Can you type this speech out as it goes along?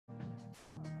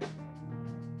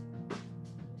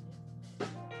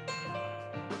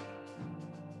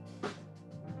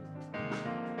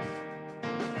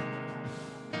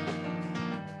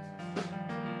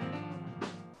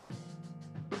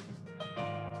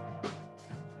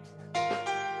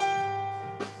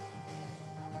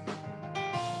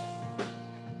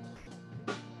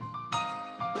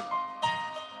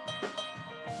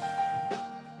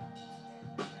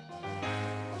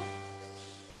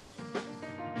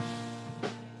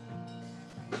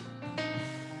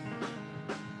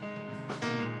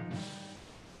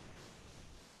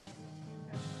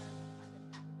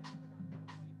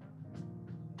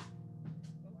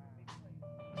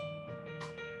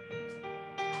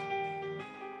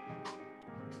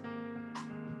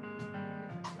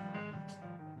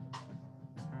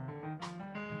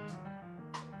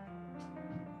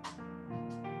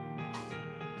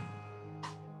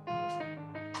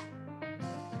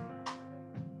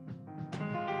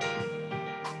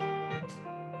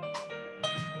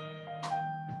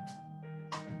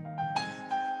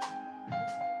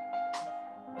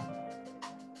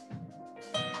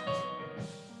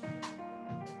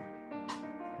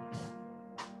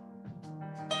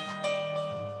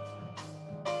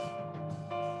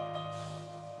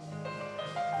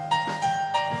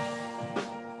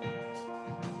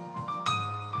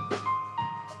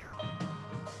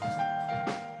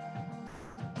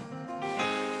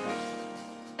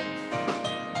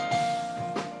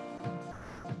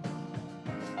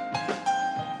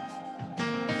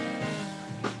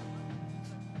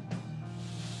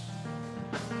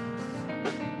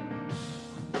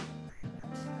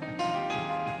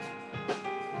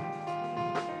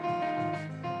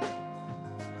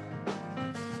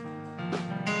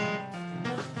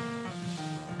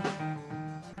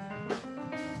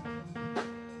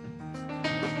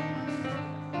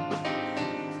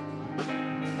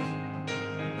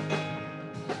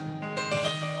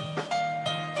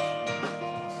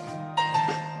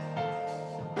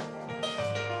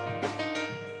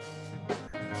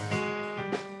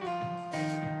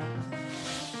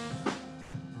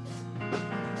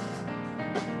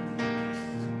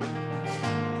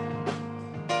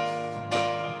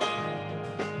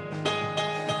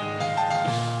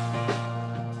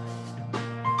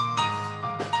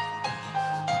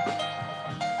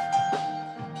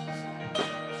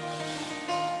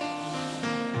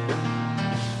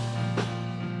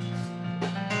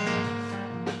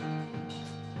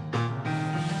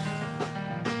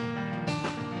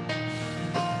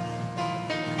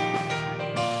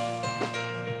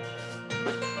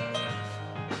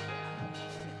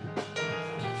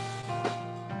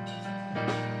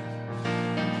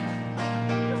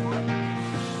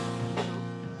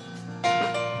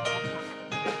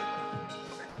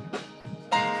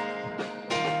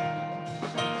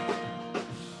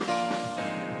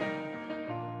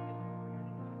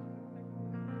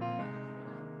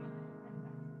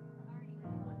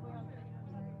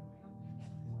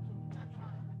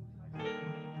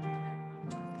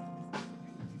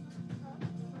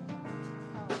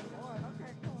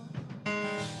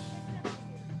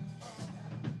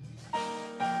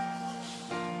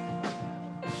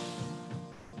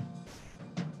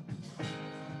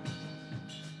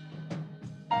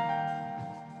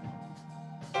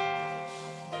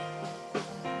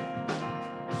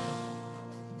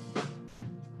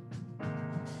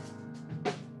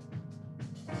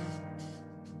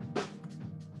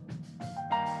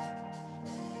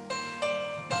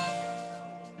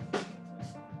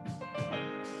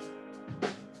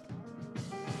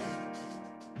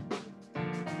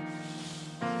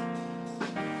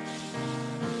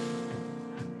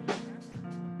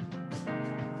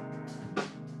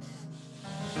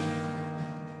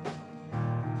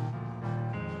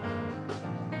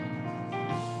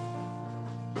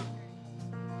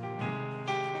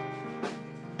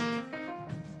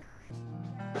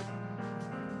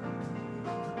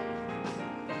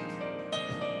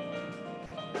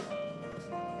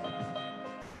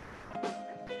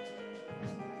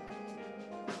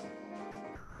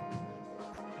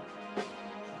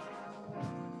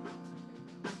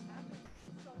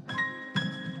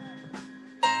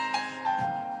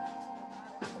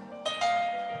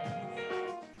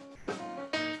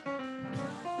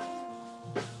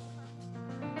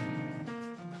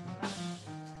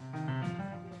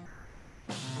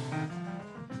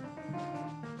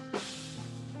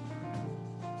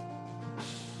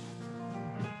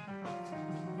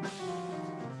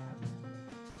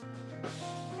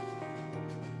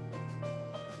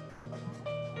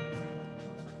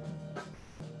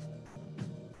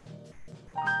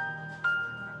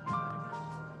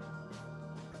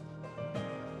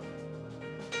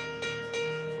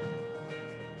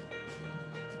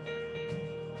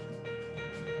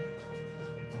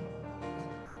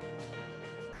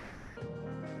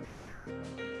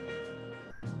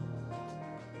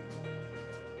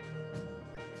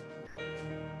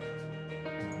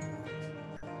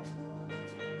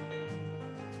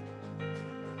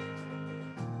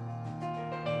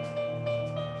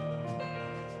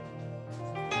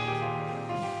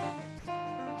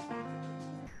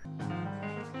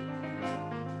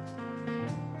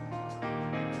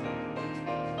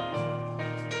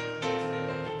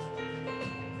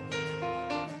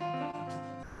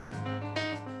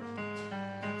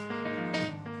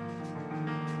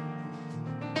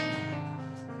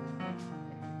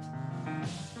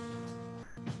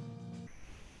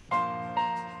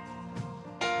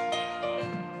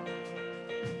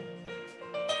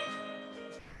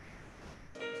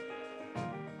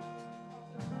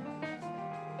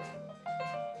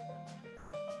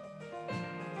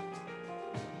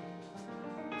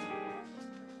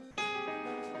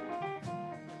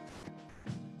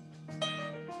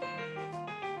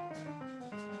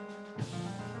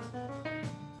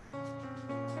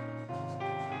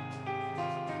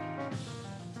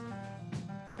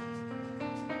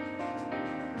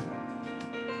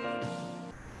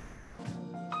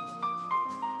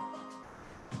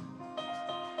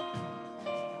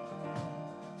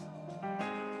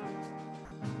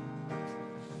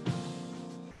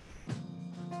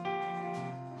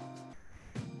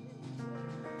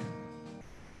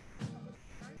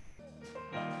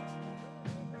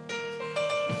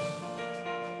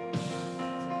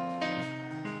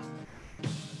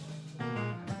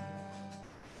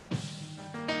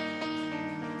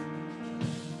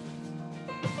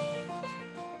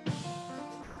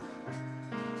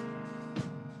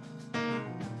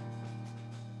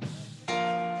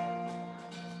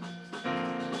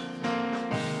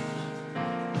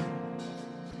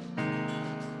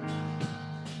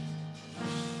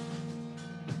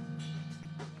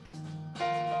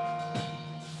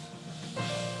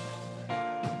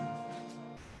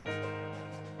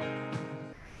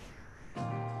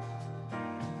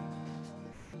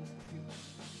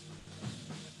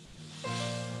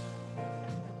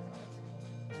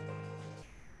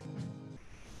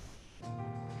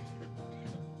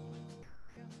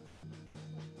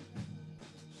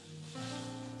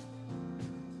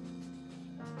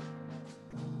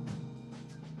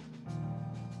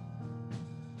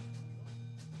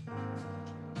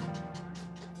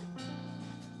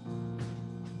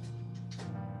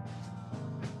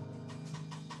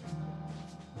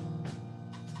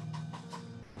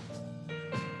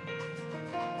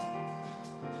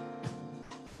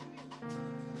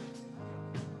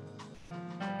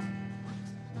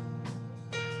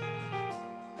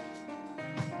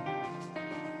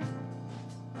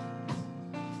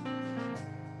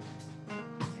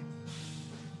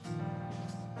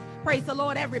Praise the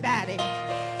Lord, everybody.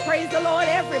 Praise the Lord,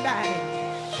 everybody.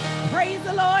 Praise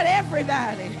the Lord,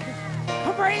 everybody.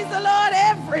 Praise the Lord,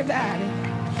 everybody.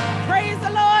 Praise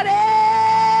the Lord,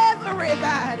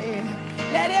 everybody.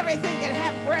 Let everything that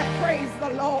have breath praise the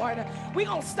Lord. We're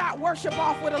going to start worship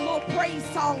off with a little praise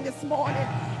song this morning.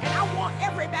 And I want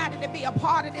everybody to be a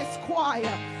part of this choir.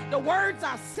 The words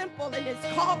are simple and it's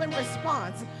call and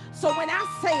response. So when I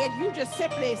say it, you just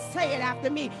simply say it after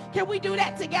me. Can we do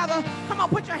that together? Come on,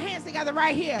 put your hands together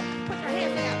right here. Put your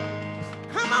hands together.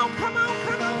 Come on, come on,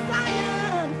 come on,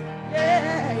 Zion.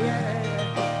 Yeah, yeah.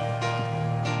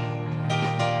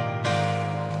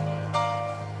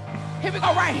 Here we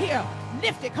go right here.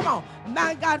 Lift it, come on.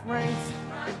 My God reigns.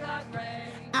 My God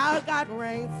reigns. Our God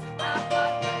reigns. Our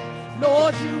God reigns.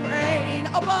 Lord, you reign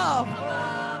above.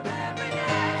 Above every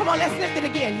day. Come on, let's lift it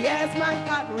again. Yes, my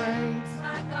God reigns.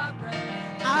 My God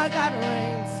reigns. Our God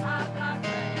reigns. Our God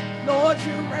reigns. Lord,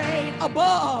 you reign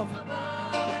above.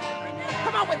 Above every day.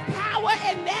 Come on, with power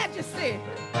and majesty.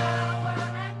 With power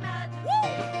and majesty. Woo.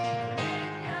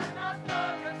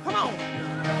 Come on.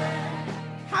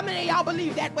 How many of y'all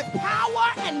believe that? With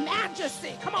power and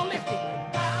majesty. Come on, lift it.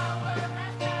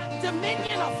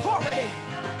 Dominion, authority.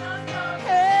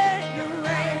 Hey, you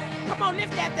reign. Come on,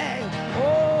 lift that thing.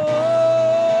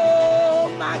 Oh,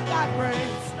 my God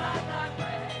reigns.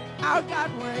 Our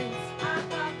God reigns.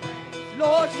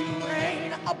 Lord, you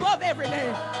reign above every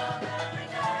name.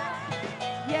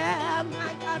 Yeah,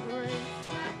 my God reigns.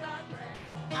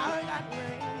 Our God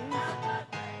reigns.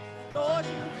 Lord,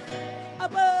 you reign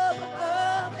above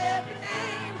every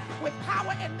name, with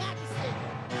power and majesty.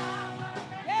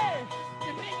 Yeah,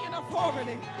 dominion,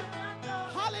 authority.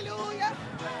 Hallelujah.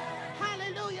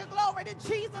 Hallelujah. Glory to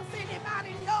Jesus.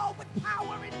 Anybody know with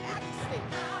power and majesty?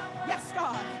 Yes,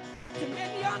 God.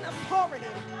 Dominion, authority.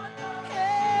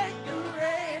 Yeah, you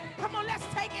reign. Come on, let's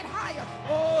take it higher.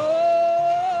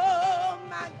 Oh,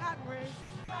 my God reigns.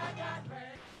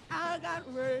 Our God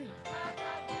reigns.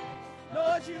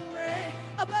 Lord, you reign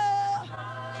above.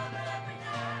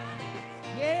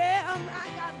 Yeah, my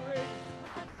God reigns.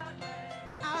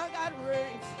 Our God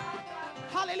reigns.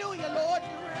 Hallelujah, Lord,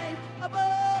 you reign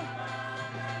above.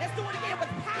 Let's do it again with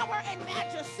power and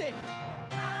majesty.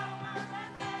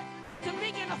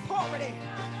 Dominion, authority.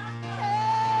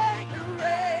 Yeah, you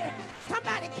reign.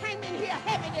 Somebody came in here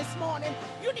heavy this morning.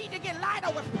 You need to get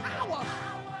lighter with power.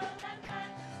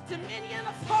 Dominion,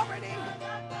 authority.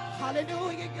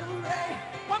 Hallelujah, you reign.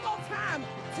 One more time.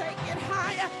 Take it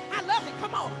higher. I love it.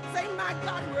 Come on. Say, my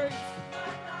God reigns.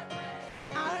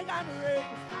 Our God reigns.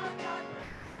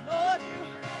 Lord, you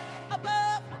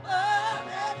above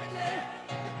every name.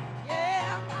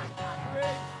 Yeah, my God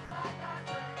reigns.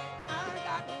 Our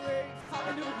God reigns.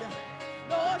 Hallelujah.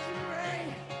 Lord, you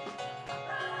reign.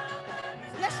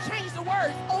 Let's change the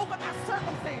words. Over my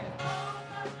circumstance.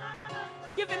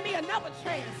 Giving me another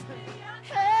chance.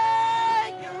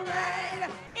 Hey, you reign.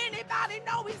 Anybody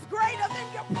know he's greater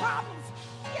than your problems?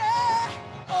 Yeah,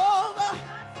 over.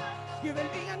 Giving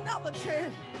me another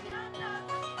chance.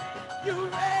 You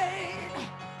reign.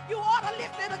 You ought to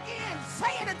lift it again.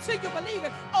 Say it until you believe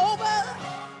it. Over.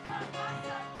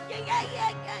 Yeah, yeah,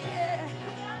 yeah, yeah, yeah.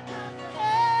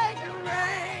 Hey, you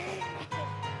reign.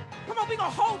 Come on, we're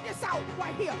going to hold this out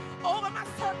right here. Over my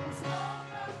circumstances.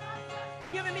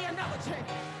 Giving me another chance.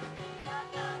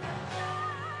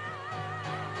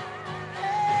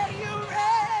 Hey, you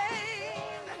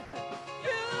reign.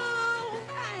 You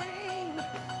reign.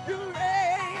 You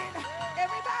reign.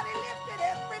 Everybody lift it.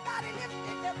 Everybody lift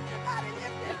it. Everybody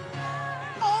lift it.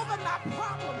 Over my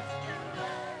problems.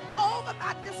 Over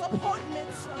my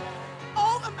disappointments.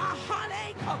 Over my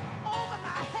heartache. Over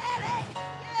my headache.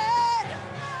 Yeah.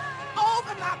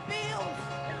 Over my bills.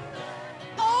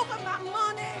 Over my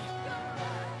money.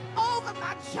 Over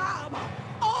my job,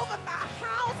 over my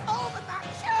house, over my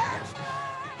church,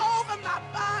 over my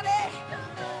body,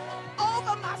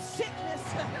 over my sickness,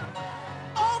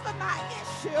 over my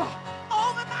issue,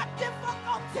 over my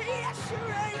difficulty. Yes, you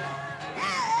reign.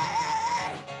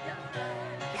 Yeah.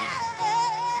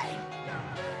 Yeah.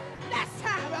 Last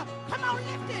time, come on,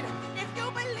 lift it. If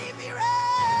you believe he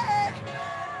reigns.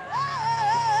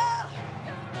 Oh.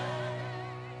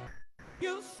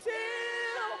 You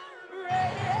still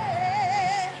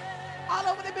reign. All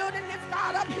over the building, lift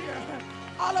God up here.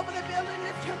 All over the building,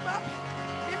 lift him up.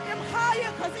 Lift him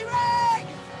higher because he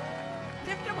reigns.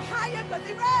 Lift him higher because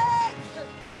he reigns.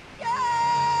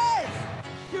 Yes,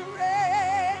 you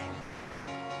reign.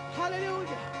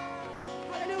 Hallelujah.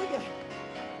 Hallelujah.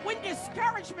 When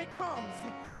discouragement comes,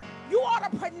 you ought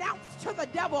to pronounce to the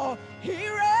devil, he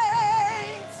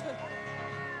reigns.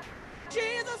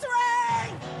 Jesus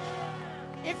reigns.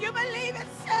 If you believe it,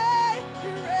 say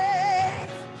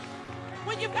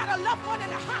loved one in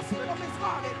the hospital, Miss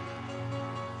Garnet.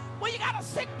 When you got a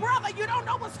sick brother, you don't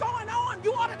know what's going on.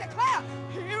 You ought to declare,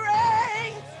 he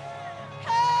reigns.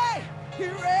 Hey, he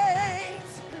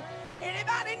reigns.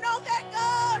 Anybody know that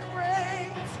God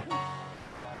reigns?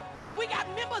 We got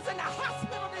members in the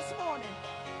hospital this morning.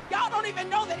 Y'all don't even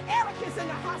know that Eric is in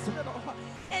the hospital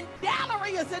and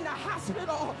Valerie is in the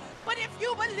hospital. But if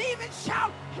you believe it,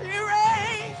 shout, he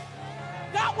reigns.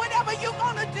 God, whatever you're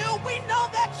going to do, we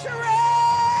know that you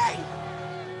reign.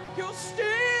 You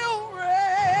still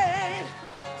reign.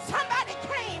 Somebody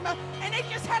came and they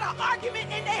just had an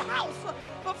argument in their house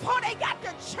before they got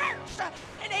to church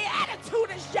and their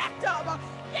attitude is jacked up.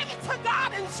 Give it to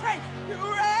God and say, you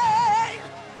reign.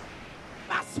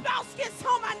 My spouse gets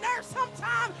on my nerves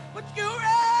sometimes, but you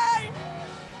reign.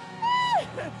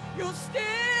 You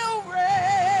still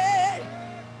reign.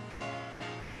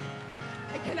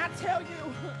 And can I tell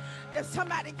you, if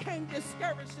somebody came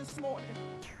discouraged this morning,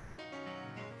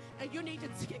 and you need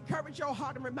to encourage your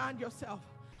heart and remind yourself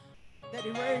that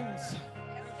he reigns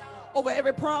over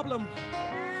every problem.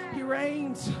 He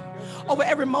reigns over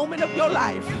every moment of your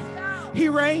life. He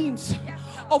reigns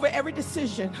over every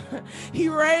decision. He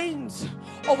reigns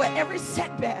over every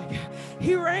setback.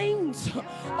 He reigns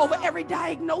over every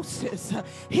diagnosis.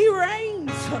 He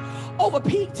reigns over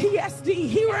PTSD.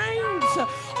 He reigns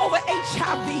over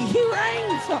HIV. He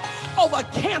reigns over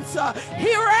cancer.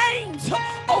 He reigns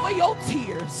over your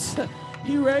tears.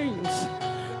 He reigns.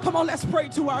 Come on, let's pray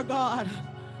to our God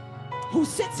who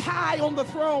sits high on the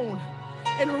throne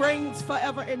and reigns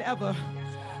forever and ever.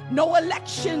 No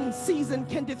election season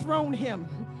can dethrone him.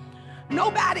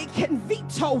 Nobody can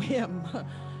veto him.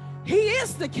 He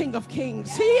is the King of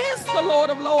Kings. He is the Lord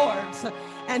of Lords.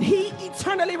 And he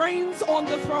eternally reigns on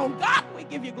the throne. God, we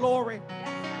give you glory.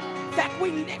 In fact,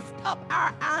 we lift up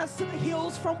our eyes to the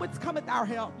hills from which cometh our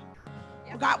help.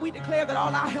 God, we declare that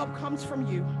all our help comes from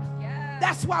you.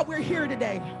 That's why we're here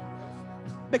today.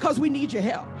 Because we need your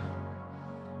help.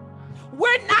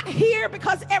 We're not here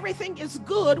because everything is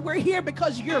good. We're here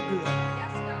because you're good.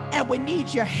 And we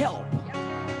need your help.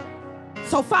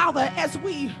 So, Father, as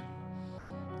we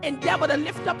endeavor to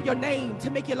lift up your name, to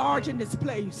make you large in this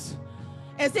place,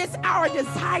 as it's our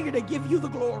desire to give you the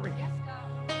glory,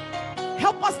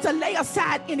 help us to lay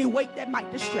aside any weight that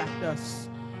might distract us.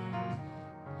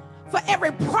 For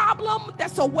every problem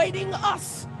that's awaiting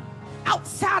us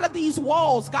outside of these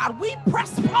walls, God, we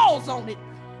press pause on it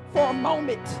for a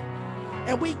moment,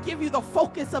 and we give you the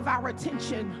focus of our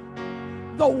attention,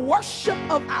 the worship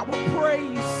of our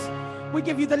praise. We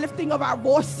give you the lifting of our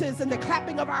voices and the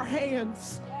clapping of our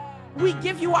hands. We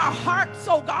give you our hearts,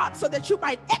 oh God, so that you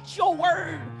might etch your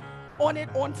word on it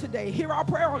on today. Hear our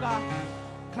prayer, oh God.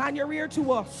 Incline your ear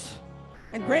to us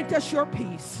and grant us your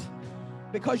peace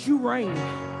because you reign.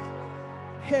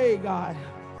 Hey, God.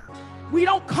 We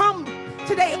don't come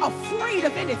today afraid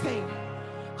of anything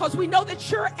because we know that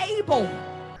you're able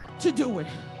to do it.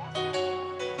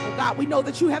 Oh God, we know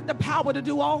that you have the power to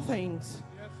do all things.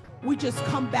 We just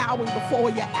come bowing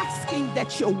before you, asking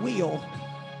that you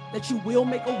will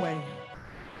make a way,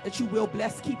 that you will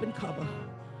bless, keep, and cover,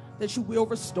 that you will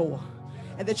restore,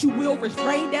 and that you will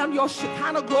rain down your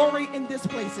Shekinah glory in this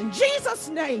place. In Jesus'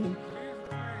 name,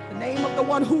 the name of the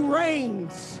one who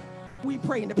reigns, we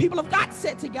pray. And the people of God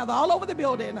said together all over the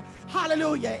building,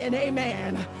 hallelujah and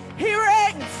amen. He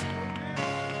reigns.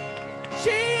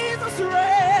 Jesus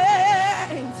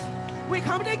reigns. We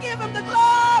come to give him the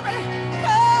glory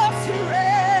because he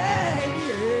reigns.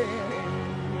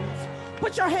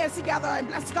 Put your hands together and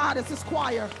bless God as this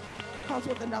choir comes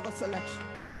with another selection.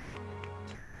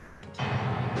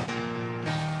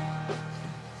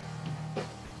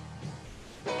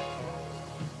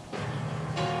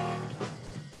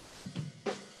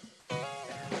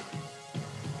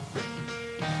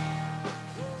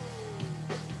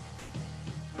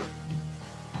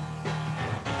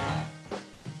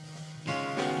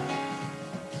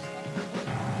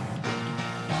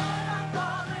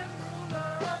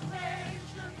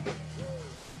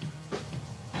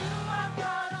 You are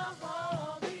God of all.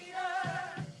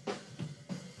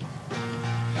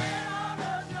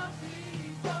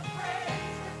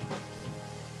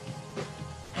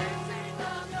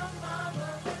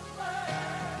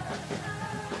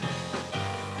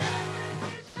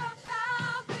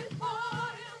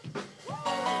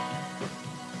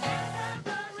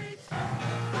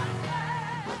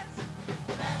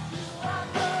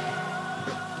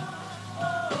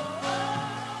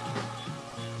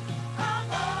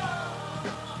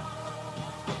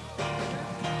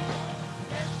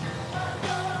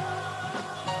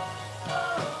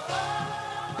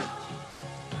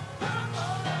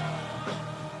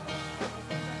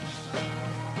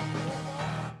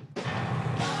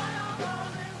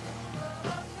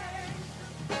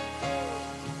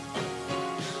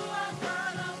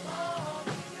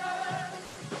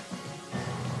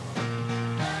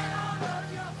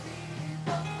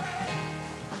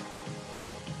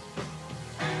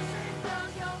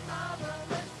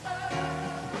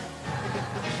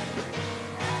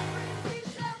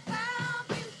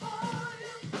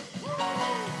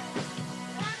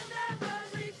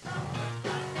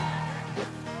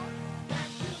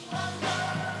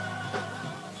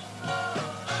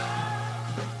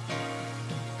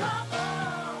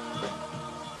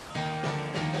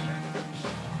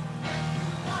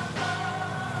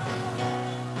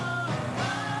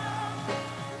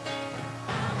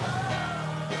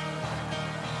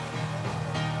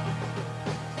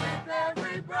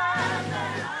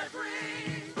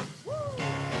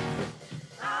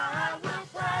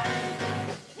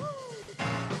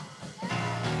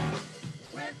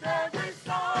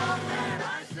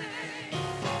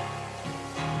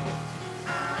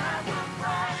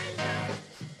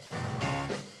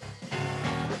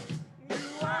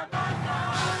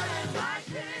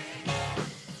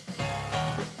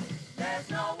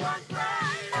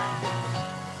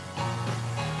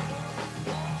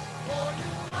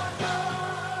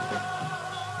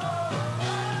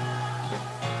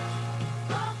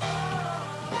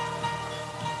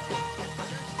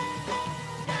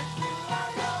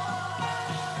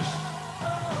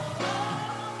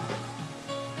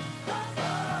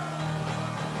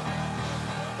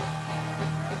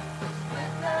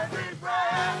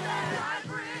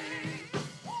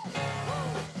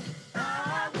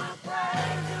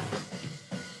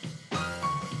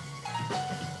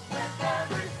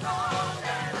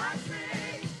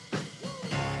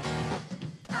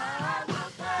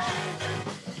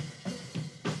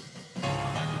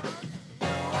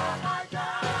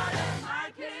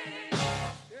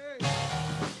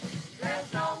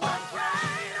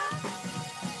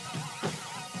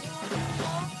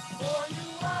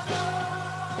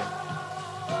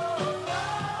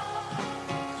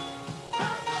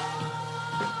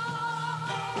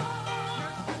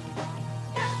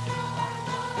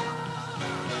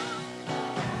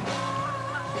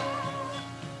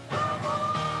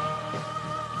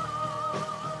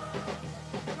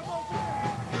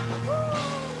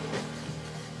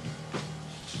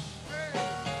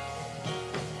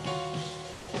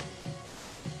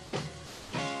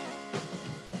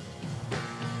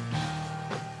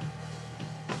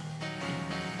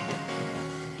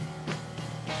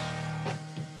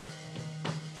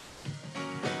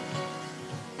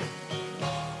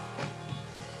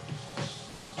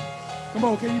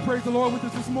 Come on, can you praise the Lord with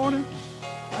us this morning?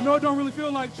 I know it don't really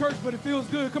feel like church, but it feels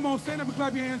good. Come on, stand up and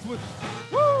clap your hands with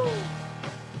us. Woo!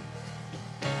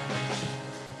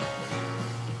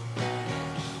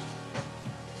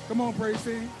 Come on, praise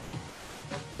team.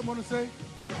 Come on and say,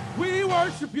 we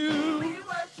worship you. We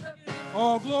worship you.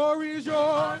 All glory is yours.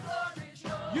 All glory is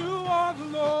yours. You are the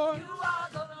Lord. You are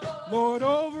the Lord. Lord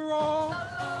over all. The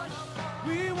Lord of all.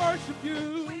 We worship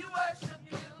you. We worship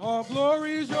you. All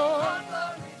glory is yours. All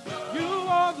glory is yours. You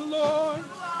are the Lord.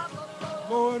 You are the Lord.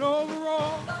 Lord over all.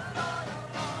 The Lord of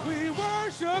all. We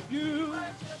worship you. Worship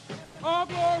you.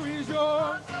 All glory is yours.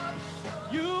 All glory is yours.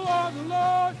 You are the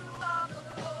Lord. You are the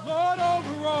Lord. Lord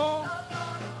over all. The Lord of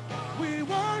all. We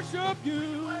worship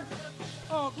you.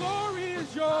 All glory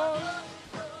is yours.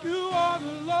 You are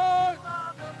the Lord.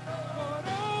 Lord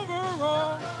over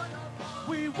all.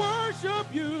 We worship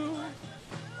you.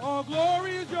 All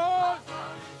glory is yours.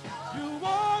 You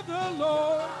are the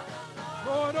Lord.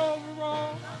 Lord over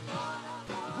all.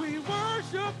 We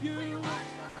worship you.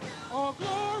 All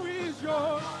glory is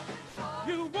yours.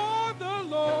 You are the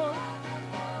Lord.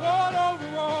 Lord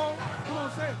over all. Come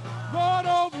on, say it. Lord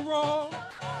over all.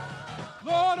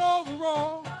 Lord over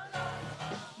all.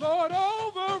 Lord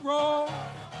over all.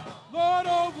 Lord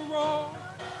over all.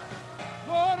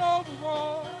 Lord over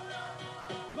all.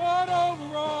 Lord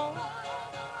over all.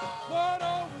 Lord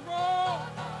over all.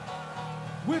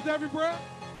 With every breath.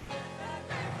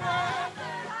 Breath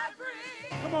that I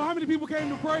breathe, Come on, how many people came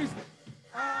to praise Him?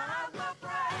 I will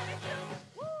praise you.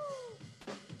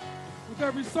 Woo. With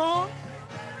every song,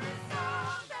 Every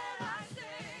song that I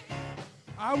sing,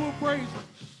 I will praise you.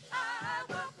 I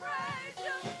will praise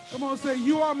you. Come on, say,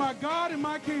 you are my God and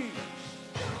my King.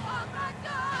 You are my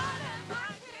God and my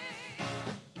King.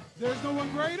 There's no one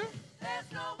greater,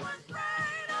 There's no one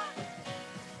greater.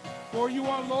 for you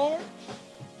are Lord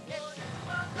You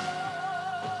are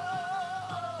Lord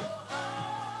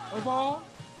of all. of all.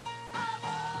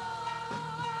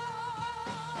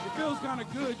 It feels kind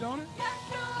of good, don't it? Yes,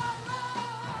 you are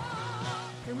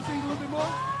Lord. Can we sing a little bit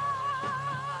more?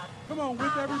 Come on,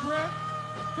 with every breath.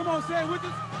 Come on, say it with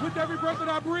us. With every breath that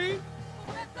I breathe.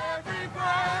 With every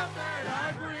breath that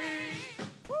I breathe,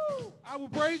 Woo! I will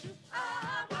praise you.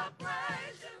 I will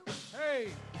praise you.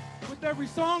 Hey, with every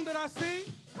song that I sing.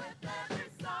 With every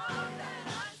song that I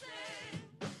sing,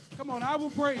 Come on, I will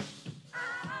praise you. I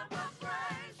will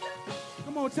praise you.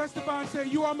 Come on, testify and say,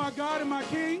 you are my God and my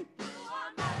King. You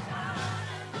are my God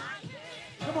and my King.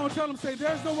 Come on, tell them, say,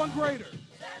 there's no one greater.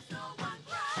 There's no one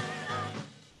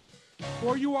greater.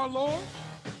 For you are Lord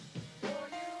For you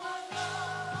are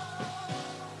Lord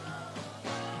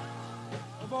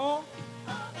of all. of all.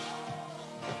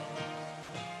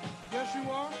 Yes, you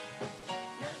are.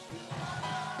 Yes, you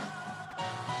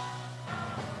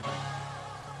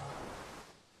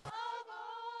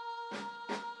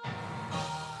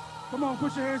Come on,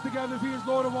 put your hands together if He is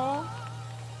Lord of all.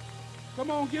 Come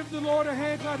on, give the Lord a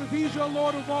hand clap if He's your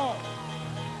Lord of all.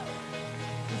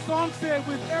 The song said,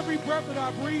 with every breath that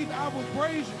I breathe, I will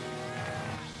praise you.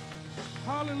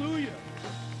 Hallelujah.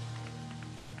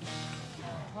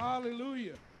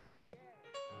 Hallelujah.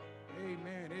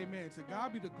 Amen. Amen. To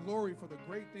God be the glory for the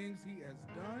great things He has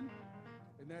done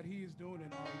and that He is doing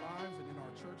in our lives and in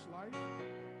our church life.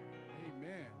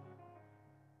 Amen.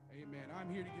 Amen. I'm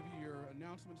here to give you your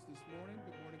announcements this morning.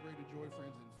 Good morning, Greater Joy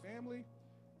friends and family.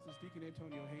 This is Deacon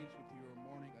Antonio Haynes with your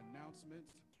morning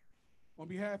announcements. On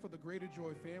behalf of the Greater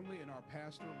Joy family and our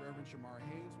pastor, Reverend Shamara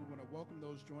Haynes, we want to welcome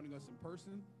those joining us in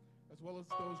person, as well as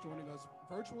those joining us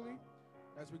virtually.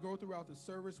 As we go throughout the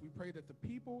service, we pray that the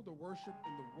people, the worship,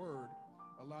 and the word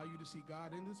allow you to see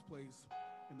God in this place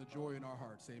and the joy in our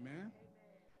hearts. Amen.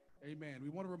 Amen. We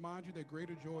want to remind you that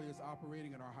Greater Joy is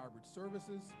operating in our hybrid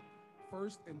services.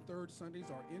 First and third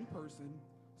Sundays are in person.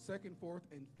 Second, fourth,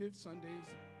 and fifth Sundays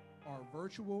are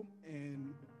virtual.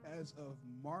 And as of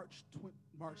March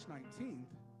 19th,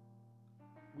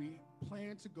 we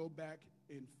plan to go back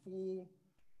in full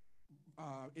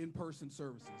in-person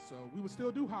services. So we would still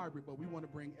do hybrid, but we want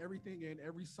to bring everything in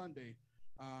every Sunday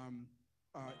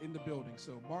in the building.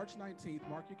 So March 19th,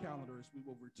 mark your calendars. We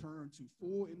will return to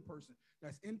full in-person.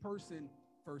 That's in-person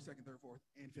first, second, third, fourth,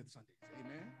 and fifth Sundays.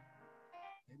 Amen.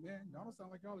 Amen. Y'all don't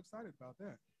sound like y'all excited about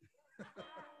that.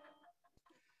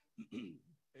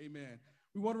 Amen.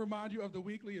 We want to remind you of the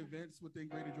weekly events within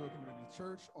Greater Joy Community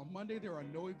Church. On Monday, there are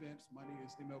no events. Monday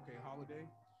is MLK holiday.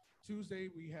 Tuesday,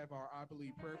 we have our I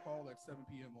Believe prayer call at 7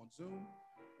 p.m. on Zoom.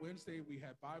 Wednesday, we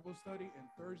have Bible study. And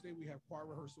Thursday, we have choir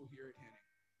rehearsal here at Henning.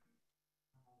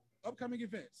 Upcoming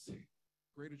events.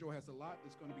 Greater Joy has a lot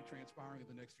that's going to be transpiring in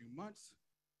the next few months.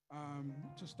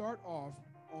 To start off,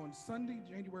 on Sunday,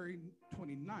 January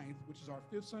 29th, which is our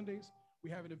fifth Sundays, we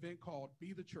have an event called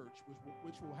Be the Church,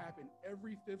 which will happen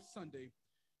every 5th Sunday.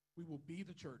 We will be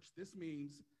the church. This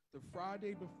means the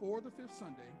Friday before the 5th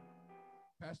Sunday,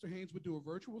 Pastor Haynes would do a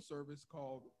virtual service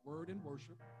called Word and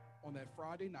Worship on that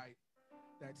Friday night.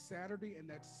 That Saturday and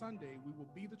that Sunday, we will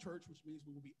be the church, which means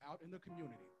we will be out in the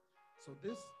community. So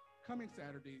this coming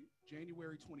Saturday,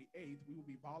 January 28th, we will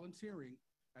be volunteering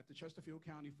at the Chesterfield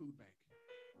County Food Bank.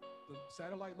 The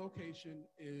satellite location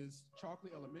is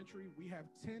Chalkley Elementary. We have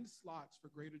 10 slots for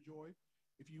Greater Joy.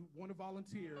 If you want to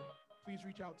volunteer, please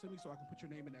reach out to me so I can put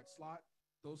your name in that slot.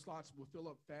 Those slots will fill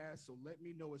up fast, so let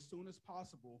me know as soon as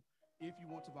possible if you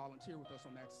want to volunteer with us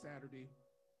on that Saturday,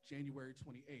 January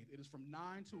 28th. It is from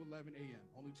 9 to 11 a.m.,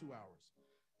 only 2 hours.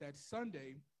 That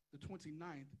Sunday, the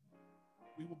 29th,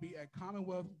 we will be at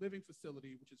Commonwealth Living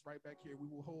Facility, which is right back here. We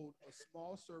will hold a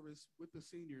small service with the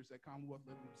seniors at Commonwealth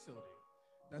Living Facility.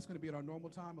 That's going to be at our normal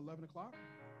time, 11 o'clock.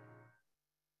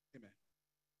 Amen.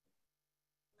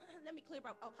 Let me clear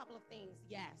up a couple of things.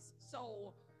 Yes.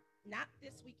 So not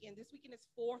this weekend. This weekend is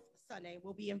 4th Sunday.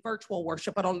 We'll be in virtual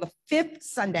worship, but on the 5th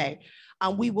Sunday,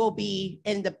 we will be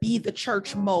in the Be the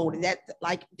Church mode. And that,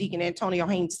 like Deacon Antonio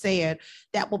Haynes said,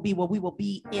 that will be where we will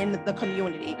be in the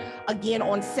community. Again,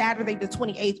 on Saturday, the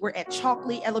 28th, we're at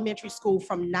Chalkley Elementary School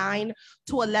from 9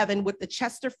 to 11 with the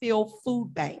Chesterfield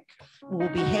Food Bank. We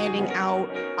will be handing out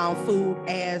food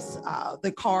as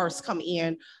the cars come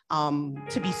in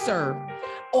to be served.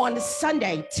 On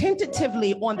Sunday,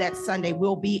 tentatively on that Sunday,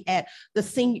 we'll be at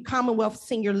the Commonwealth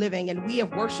Senior Living, and we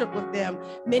have worshiped with them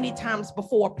many times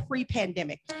before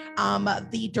pre-pandemic.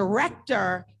 The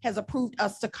director has approved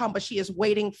us to come, but she is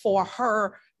waiting for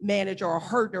her manager or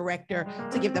her director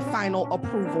to give the final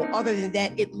approval. Other than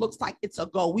that, it looks like it's a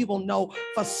go. We will know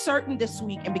for certain this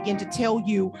week and begin to tell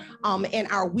you in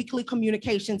our weekly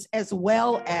communications, as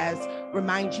well as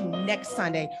remind you next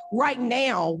Sunday. Right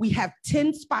now, we have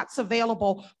 10 spots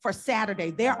available for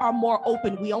Saturday. There are more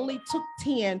open. We only took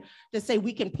 10 to say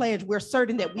we can pledge. We're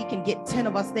certain that we can get 10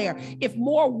 of us there. If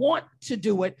more want to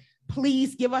do it,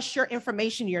 please give us your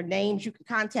information, your names. You can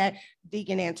contact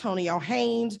Deacon Antonio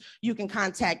Haynes. You can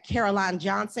contact Caroline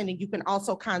Johnson, and you can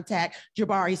also contact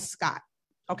Jabari Scott.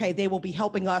 Okay, they will be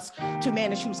helping us to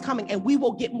manage who's coming, and we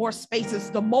will get more spaces.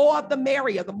 The more, the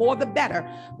merrier, the more, the better.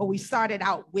 But we started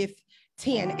out with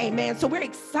 10, amen. So we're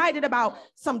excited about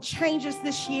some changes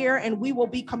this year, and we will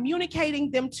be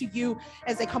communicating them to you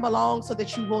as they come along so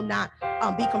that you will not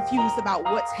be confused about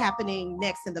what's happening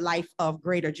next in the life of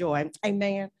Greater Joy.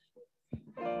 Amen.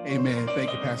 Amen.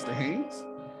 Thank you, Pastor Haynes.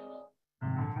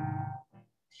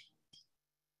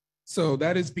 So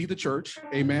that is Be the Church.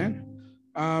 Amen.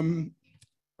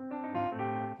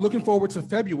 Looking forward to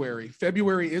February.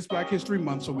 February is Black History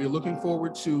Month, so we're looking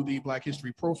forward to the Black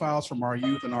History profiles from our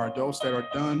youth and our adults that are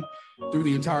done through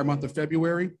the entire month of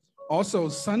February. Also,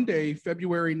 Sunday,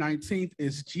 February 19th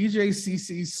is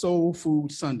GJCC Soul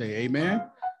Food Sunday. Amen.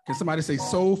 Can somebody say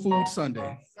Soul Food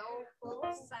Sunday?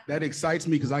 That excites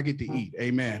me because I get to eat.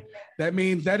 Amen. That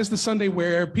means that is the Sunday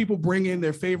where people bring in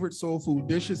their favorite soul food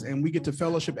dishes and we get to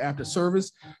fellowship after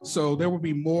service. So there will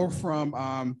be more from,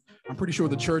 I'm pretty sure,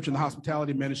 the church and the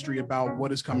hospitality ministry about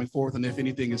what is coming forth and if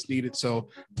anything is needed. So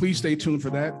please stay tuned for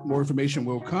that. More information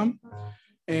will come.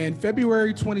 And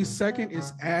February 22nd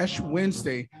is Ash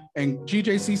Wednesday, and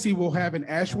GJCC will have an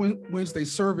Ash Wednesday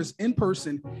service in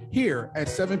person here at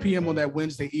 7 p.m. on that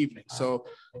Wednesday evening. So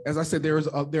as I said, there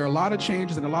are a lot of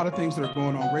changes and a lot of things that are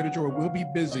going on. Greater Joy will be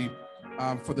busy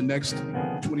for the next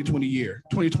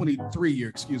 2023 year,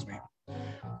 excuse me.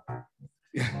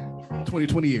 Yeah,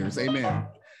 2020 years, amen.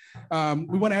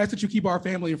 We want to ask that you keep our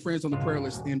family and friends on the prayer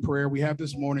list in prayer. We have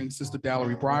this morning Sister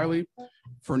Valerie Briley,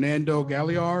 Fernando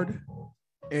Galliard,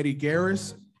 Eddie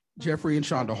Garris, Jeffrey and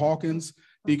Shonda Hawkins,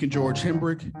 Deacon George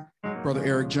Hembrick, Brother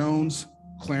Eric Jones,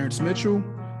 Clarence Mitchell,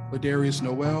 Ladarius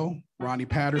Noel, Ronnie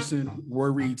Patterson, Roy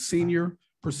Reed Sr.,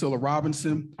 Priscilla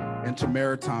Robinson, and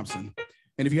Tamara Thompson.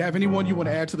 And if you have anyone you want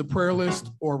to add to the prayer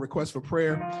list or request for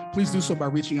prayer, please do so by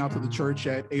reaching out to the church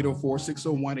at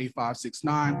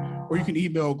 804-601-8569, or you can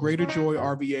email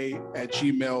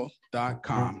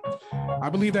greaterjoyrva@gmail.com. I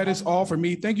believe that is all for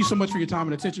me. Thank you so much for your time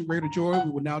and attention, Greater Joy.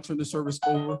 We will now turn the service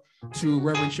over to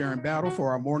Reverend Sharon Battle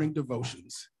for our morning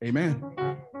devotions. Amen.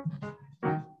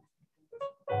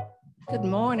 Good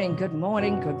morning, good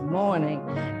morning, good morning.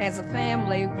 As a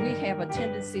family, we have a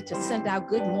tendency to send out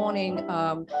good morning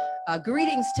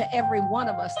greetings to every one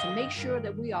of us to make sure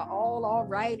that we are all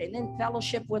right and in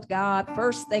fellowship with God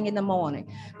first thing in the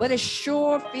morning. But it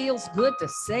sure feels good to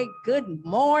say good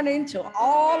morning to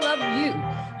all of you.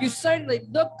 You certainly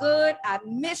look good. I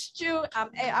missed you.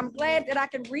 I'm glad that I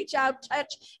can reach out,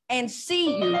 touch, and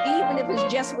see you, even if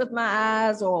it's just with my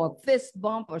eyes or a fist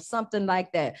bump or something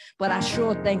like that. But I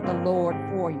sure thank the Lord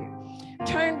for you.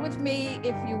 Turn with me,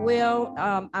 if you will.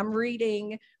 I'm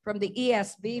reading from the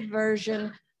ESV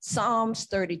version, Psalms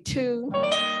 32,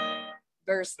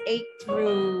 verse 8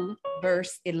 through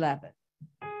verse 11.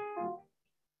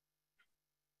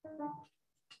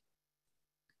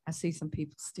 I see some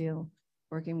people still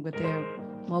working with their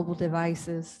mobile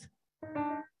devices.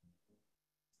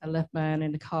 I left mine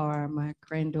in the car. My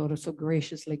granddaughter so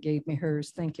graciously gave me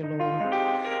hers. Thank you, Lord.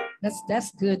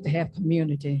 That's good to have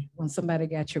community when somebody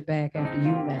got your back after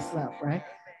you mess up, right?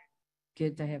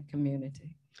 Good to have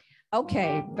community.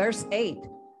 Okay, verse 8.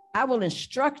 I will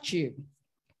instruct you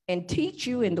and teach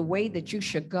you in the way that you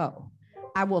should go.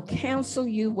 I will counsel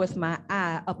you with my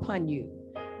eye upon you.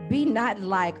 Be not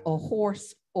like a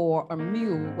horse or a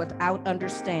mule without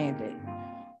understanding,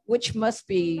 which must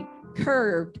be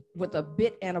curbed with a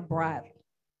bit and a bridle,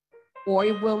 or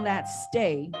it will not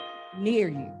stay near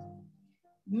you.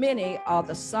 Many are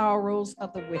the sorrows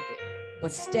of the wicked,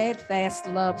 but steadfast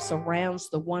love surrounds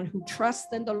the one who trusts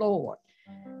in the Lord.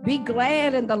 Be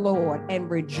glad in the Lord and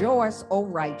rejoice, O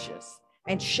righteous,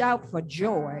 and shout for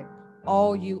joy,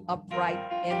 all you upright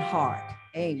in heart.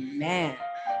 Amen.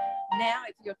 Now,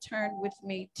 if you'll turn with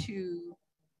me to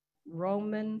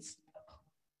Romans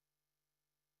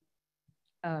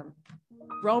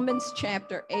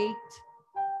chapter 8.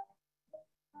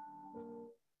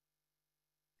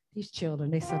 These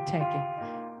children, they're so tacky.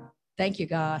 Thank you,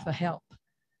 God, for help.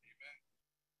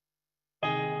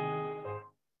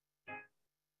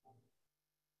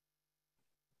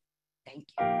 Thank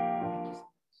you.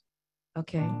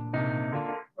 Okay.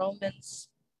 Romans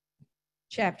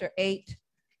chapter 8,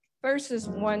 verses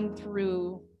 1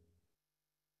 through,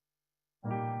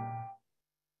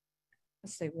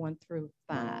 let's say 1 through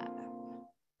 5.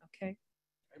 Okay.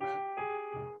 Amen.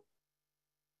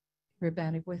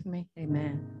 Everybody with me?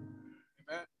 Amen.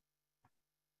 Amen.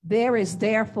 There is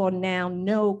therefore now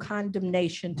no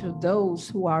condemnation to those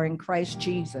who are in Christ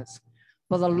Jesus.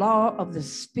 For the law of the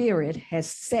Spirit has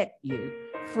set you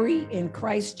free in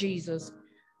Christ Jesus.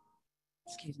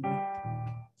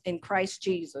 In Christ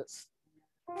Jesus,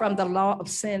 from the law of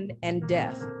sin and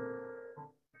death.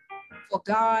 For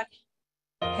God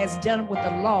has done what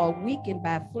the law, weakened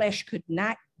by flesh, could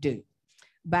not do.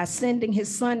 By sending his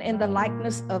Son in the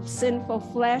likeness of sinful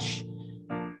flesh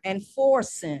and for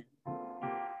sin,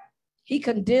 he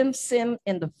condemned sin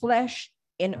in the flesh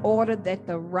in order that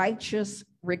the righteous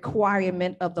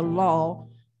requirement of the law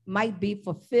might be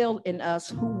fulfilled in us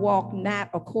who walk not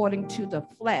according to the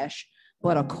flesh,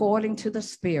 but according to the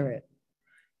Spirit.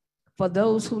 For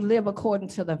those who live according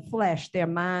to the flesh, their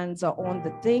minds are on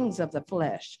the things of the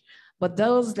flesh. But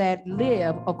those that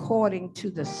live according to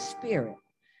the Spirit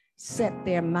set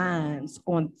their minds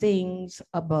on things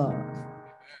above.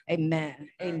 Amen.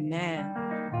 Amen.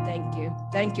 Thank you.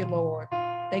 Thank you, Lord.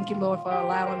 Thank you, Lord, for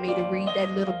allowing me to read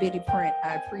that little bitty print.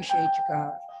 I appreciate you,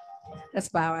 God. Let's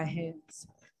bow our heads.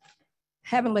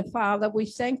 Heavenly Father, we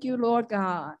thank you, Lord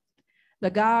God, the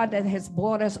God that has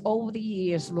brought us over the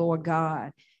years, Lord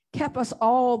God, kept us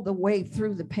all the way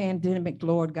through the pandemic,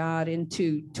 Lord God,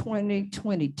 into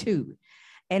 2022.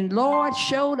 And Lord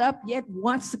showed up yet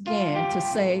once again to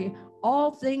say,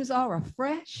 all things are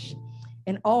afresh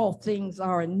and all things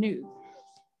are anew.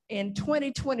 In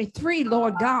 2023,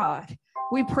 Lord God,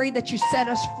 we pray that you set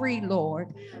us free,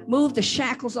 Lord. Move the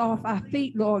shackles off our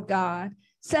feet, Lord God.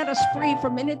 Set us free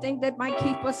from anything that might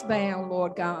keep us bound,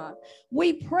 Lord God.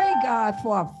 We pray, God,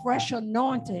 for a fresh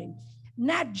anointing,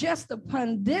 not just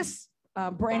upon this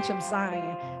branch of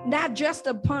Zion, not just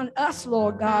upon us,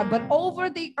 Lord God, but over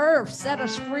the earth. Set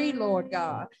us free, Lord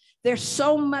God. There's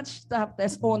so much stuff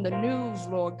that's on the news,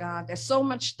 Lord God. There's so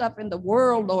much stuff in the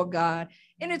world, Lord God.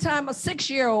 Anytime a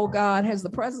 6-year-old, God, has the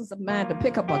presence of mind to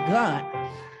pick up a gun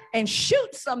and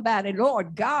shoot somebody,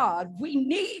 Lord God, we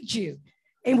need you.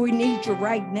 And we need you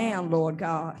right now, Lord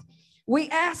God. We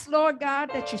ask, Lord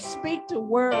God, that you speak a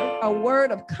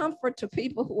word of comfort to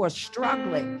people who are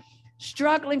struggling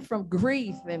from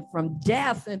grief and from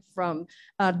death and from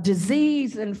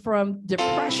disease and from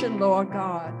depression, Lord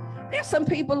God. There's some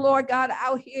people, Lord God,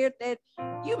 out here that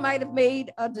you might have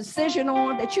made a decision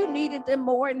on that you needed them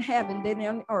more in heaven than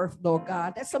on earth, Lord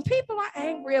God. That some people are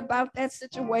angry about that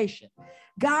situation.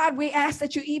 God, we ask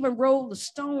that you even roll the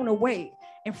stone away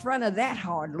in front of that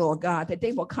heart, Lord God, that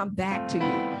they will come back to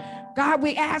you. God,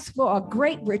 we ask for a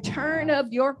great return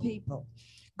of your people.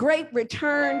 Great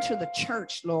return to the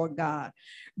church, Lord God.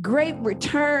 Great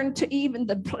return to even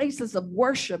the places of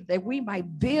worship that we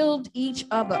might build each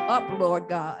other up, Lord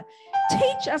God.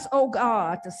 Teach us, oh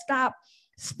God, to stop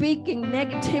speaking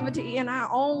negativity in our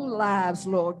own lives,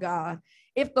 Lord God.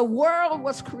 If the world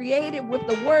was created with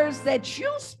the words that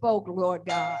you spoke, Lord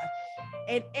God,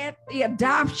 and at the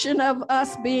adoption of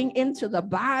us being into the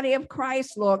body of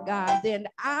Christ, Lord God, then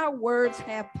our words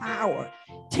have power.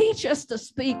 Teach us to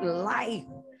speak life,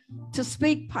 to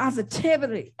speak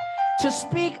positivity, to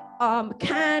speak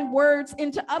kind words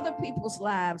into other people's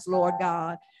lives, Lord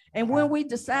God. And when we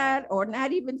decide, or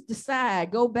not even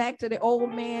decide, go back to the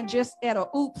old man just at a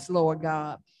oops, Lord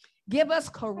God. Give us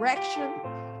correction.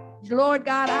 Lord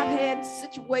God, I've had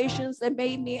situations that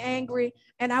made me angry,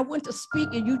 and I went to speak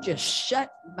and you just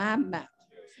shut my mouth.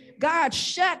 God,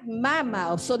 shut my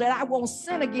mouth so that I won't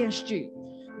sin against you.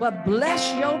 But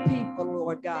bless your people,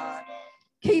 Lord God.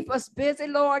 Keep us busy,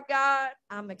 Lord God.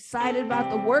 I'm excited about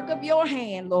the work of your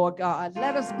hand, Lord God.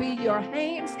 Let us be your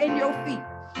hands and your feet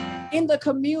in the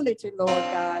community, Lord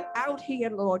God, out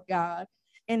here, Lord God,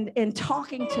 and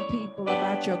talking to people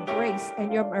about your grace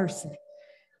and your mercy.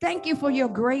 Thank you for your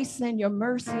grace and your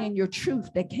mercy and your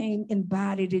truth that came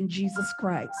embodied in Jesus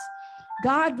Christ.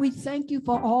 God, we thank you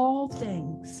for all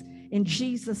things. In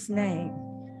Jesus' name,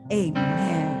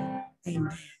 amen.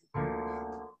 Amen.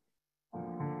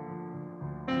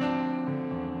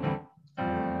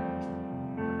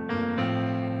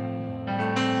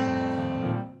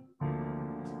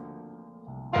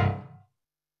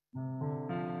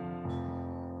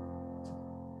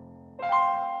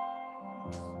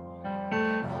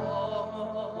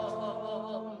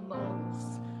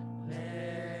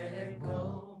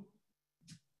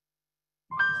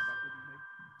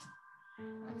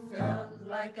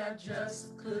 Like I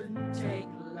just couldn't take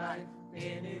life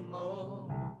anymore.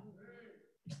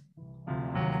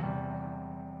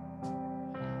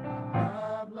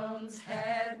 Problems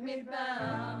had me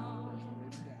bound.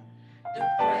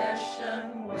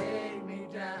 Depression weighed me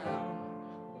down.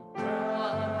 But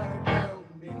God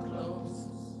held me close,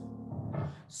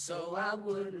 so I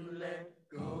wouldn't let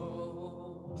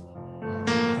go.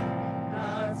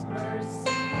 God's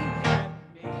mercy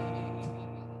kept me,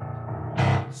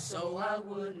 so I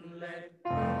wouldn't let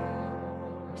go.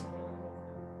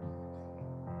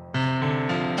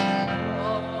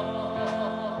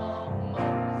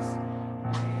 Almost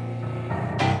gave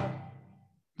up.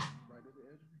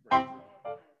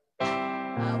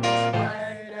 I was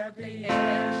right at the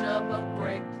edge of a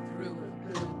breakthrough and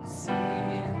couldn't see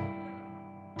it.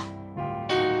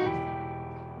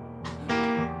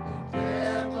 The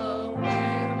devil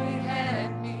really had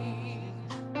me,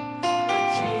 but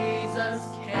Jesus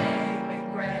came and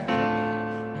grabbed me.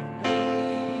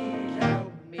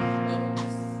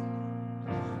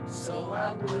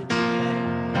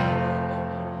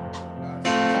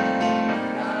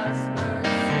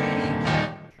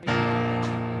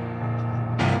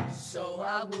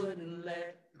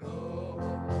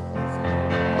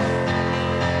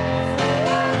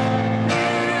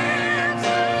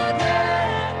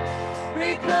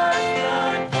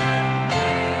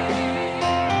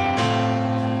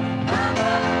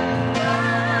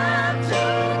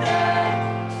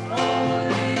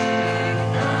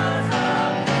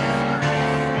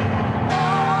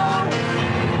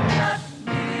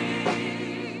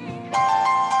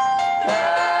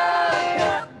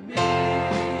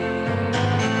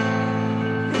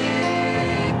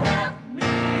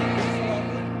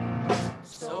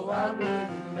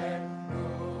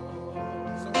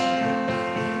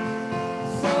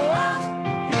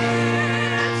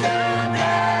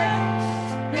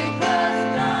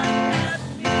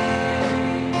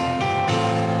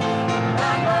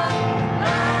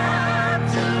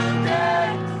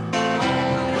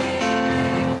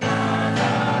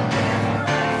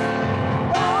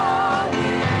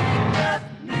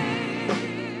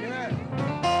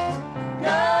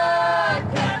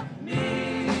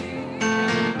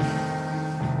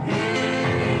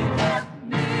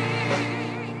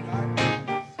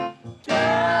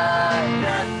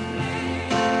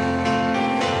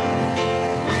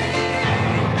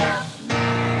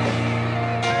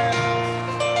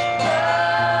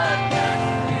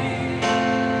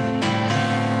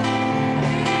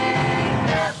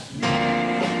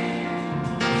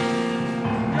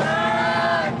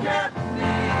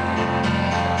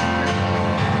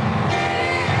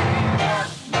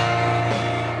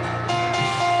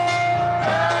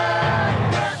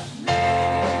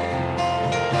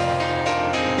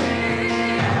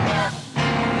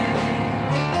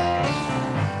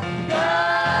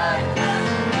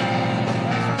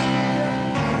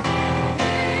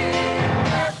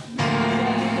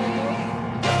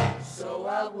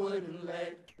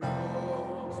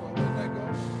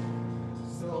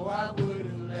 I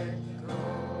wouldn't let go.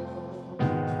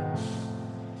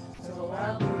 So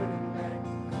I wouldn't let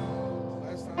go.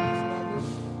 Last time I was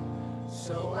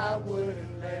So I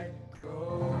wouldn't let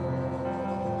go.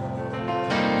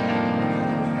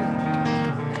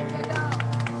 Thank you, God.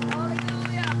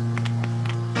 Hallelujah.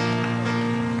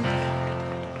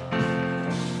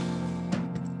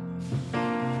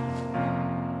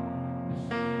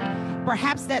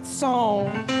 Perhaps that song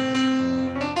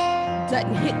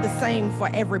doesn't hit the same for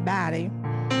everybody.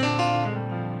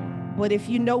 But if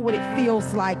you know what it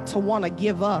feels like to want to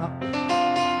give up,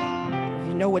 if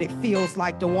you know what it feels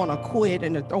like to want to quit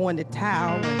and to throw in the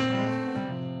towel,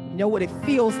 you know what it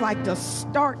feels like to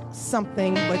start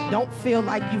something but don't feel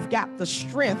like you've got the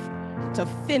strength to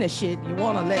finish it, you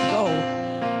want to let go,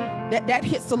 that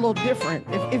hits a little different.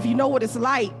 If you know what it's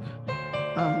like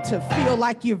to feel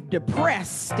like you're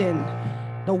depressed and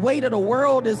the weight of the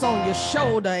world is on your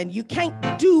shoulder and you can't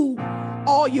do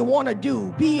all you want to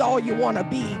do, be all you want to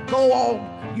be, go all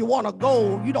you want to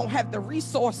go, you don't have the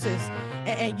resources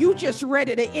and you just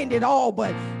ready to end it all,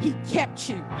 but he kept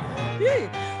you.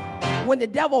 When the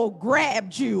devil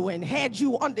grabbed you and had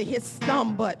you under his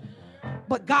thumb, but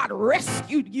God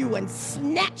rescued you and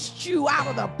snatched you out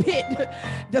of the pit.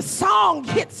 The song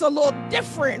hits a little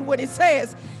different when it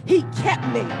says, he kept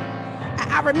me.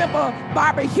 I remember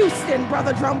Barbara Houston,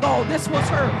 Brother Drumgold, this was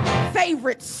her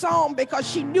favorite song because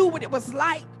she knew what it was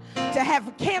like to have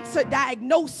a cancer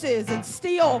diagnosis and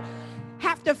still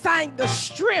have to find the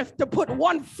strength to put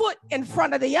one foot in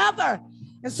front of the other.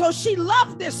 And so she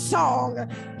loved this song,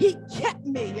 he kept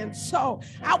me. And so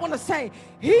I want to say,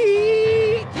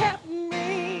 he kept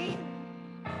me.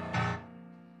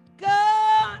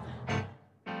 God.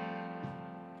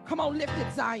 Come on, lift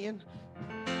it, Zion.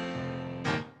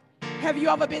 Have you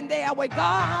ever been there with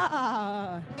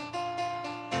God?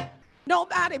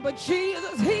 Nobody but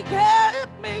Jesus, he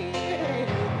kept me.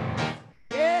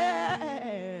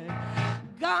 Yeah,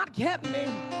 God kept me.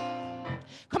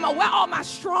 Come on, where are my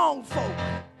strong folk?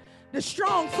 The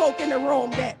strong folk in the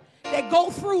room that go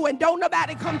through and don't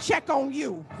nobody come check on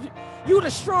you. You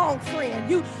the strong friend.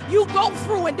 You go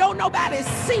through and don't nobody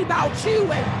see about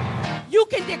you, and you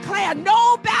can declare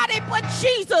nobody but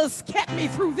Jesus kept me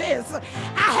through this.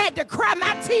 I had to cry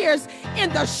my tears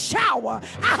in the shower.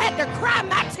 I had to cry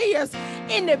my tears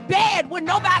in the bed when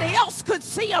nobody else could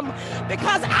see them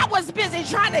because I was busy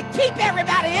trying to keep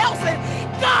everybody else and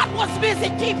God was busy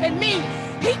keeping me.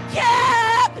 He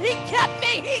kept me,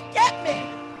 he kept me.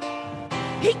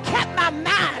 He kept my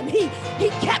mind. He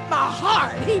kept my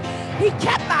heart. He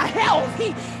kept my health.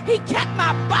 He kept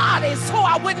my body so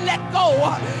I wouldn't let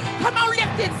go. Come on,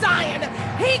 lift it, Zion.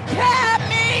 He kept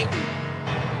me.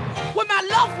 When my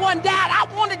loved one died, I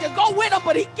wanted to go with him,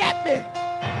 but he kept me.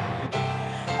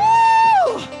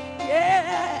 Woo!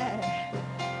 Yeah.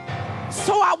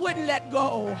 So I wouldn't let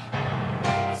go.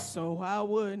 So I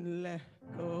wouldn't let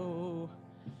go.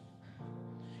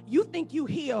 You think you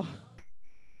here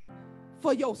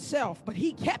for yourself, but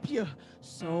he kept you,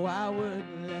 so I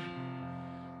wouldn't let.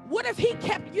 What if he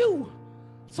kept you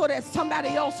so that somebody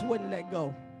else wouldn't let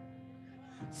go?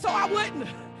 So I wouldn't.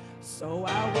 So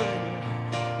I wouldn't.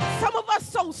 Some of us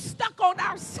so stuck on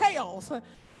ourselves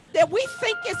that we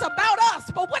think it's about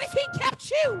us, but what if he kept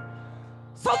you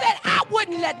so that I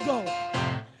wouldn't let go?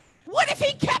 What if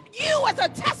he kept you as a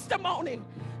testimony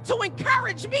to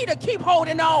encourage me to keep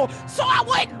holding on, so I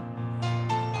wouldn't?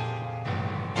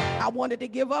 I wanted to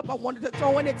give up. I wanted to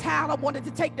throw in the towel. I wanted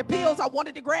to take the pills. I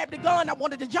wanted to grab the gun. I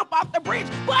wanted to jump off the bridge.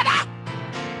 But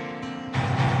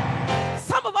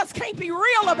some of us can't be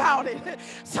real about it.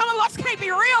 Some of us can't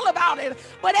be real about it.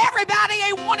 But everybody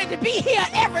ain't wanted to be here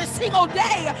every single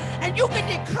day. And you can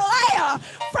declare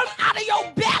from out of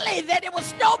your belly that it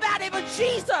was nobody but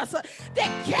Jesus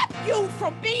that kept you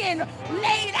from being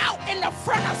laid out in the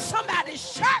front of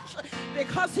somebody's church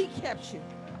because he kept you.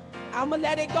 I'm going to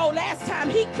let it go. Last time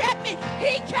he kept me.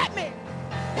 He kept me.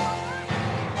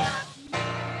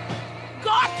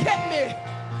 God kept me.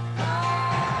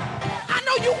 I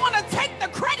know you want to take the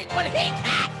credit, but he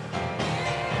kept.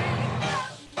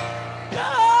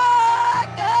 God.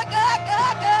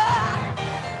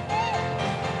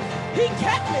 He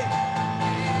kept me.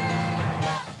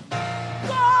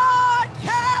 God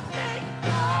kept me.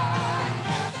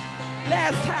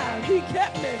 Last time he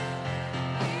kept me.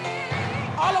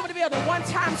 All over the building one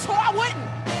time, so I wouldn't.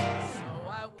 So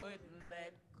I wouldn't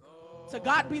let go. To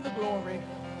God be the glory.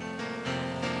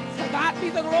 To God be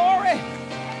the glory.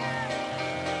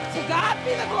 To God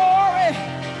be the glory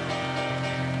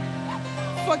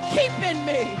for keeping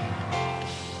me.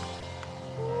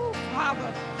 Ooh,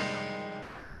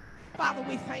 Father,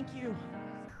 we thank you.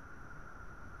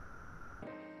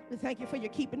 We thank you for your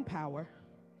keeping power.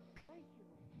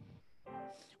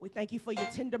 We thank you for your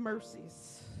tender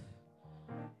mercies.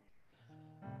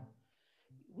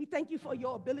 We thank you for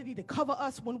your ability to cover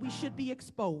us when we should be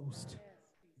exposed.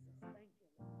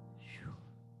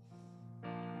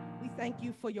 We thank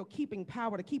you for your keeping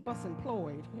power to keep us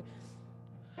employed,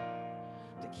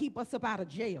 to keep us up out of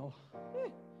jail,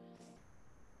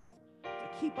 to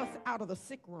keep us out of the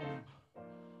sick room.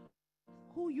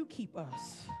 Who you keep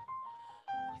us.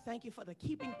 Thank you for the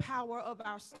keeping power of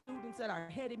our students that are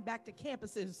heading back to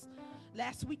campuses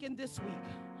last week and this week.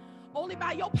 Only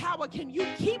by your power can you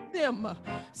keep them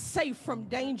safe from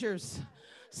dangers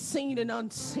seen and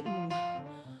unseen.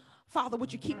 Father,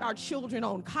 would you keep our children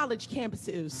on college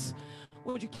campuses?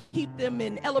 Would you keep them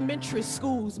in elementary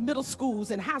schools, middle schools,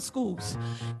 and high schools?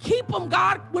 Keep them,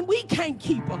 God, when we can't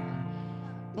keep them.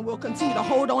 And we'll continue to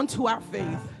hold on to our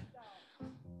faith.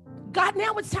 God,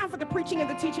 now it's time for the preaching and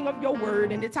the teaching of your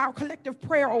word, and it's our collective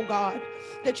prayer, oh God,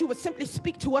 that you would simply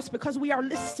speak to us because we are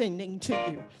listening to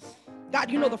you.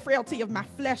 God, you know the frailty of my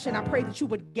flesh, and I pray that you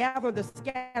would gather the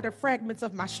scattered fragments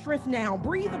of my strength now.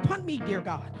 Breathe upon me, dear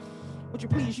God. Would you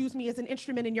please use me as an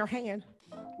instrument in your hand?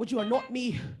 Would you anoint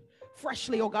me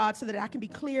freshly, oh God, so that I can be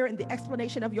clear in the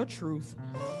explanation of your truth?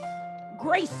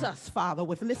 Grace us, Father,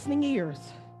 with listening ears,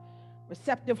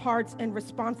 receptive hearts, and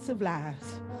responsive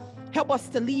lives. Help us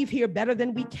to leave here better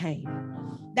than we came.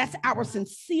 That's our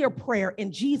sincere prayer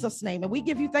in Jesus' name. And we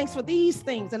give you thanks for these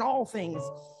things and all things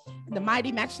in the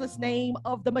mighty, matchless name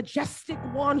of the majestic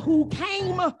one who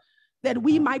came that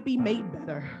we might be made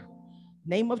better.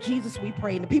 Name of Jesus, we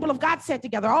pray. And the people of God said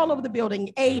together all over the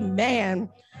building, amen.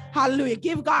 Hallelujah.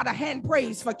 Give God a hand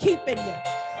praise for keeping you.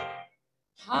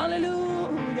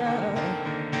 Hallelujah.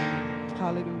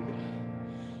 Hallelujah.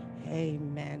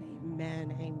 Amen.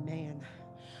 Amen. Amen.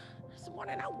 This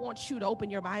morning, I want you to open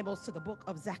your Bibles to the book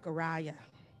of Zechariah.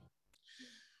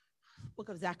 Book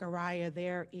of Zechariah,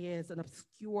 there is an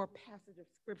obscure passage of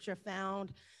scripture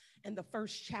found in the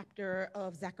first chapter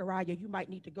of Zechariah. You might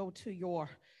need to go to your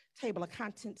table of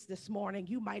contents this morning.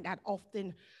 You might not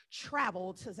often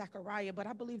travel to Zechariah, but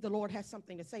I believe the Lord has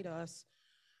something to say to us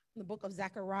in the book of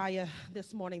Zechariah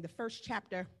this morning, the first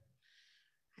chapter,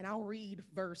 and I'll read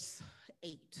verse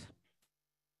 8.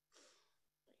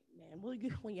 Man,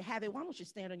 when you have it, why don't you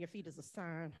stand on your feet as a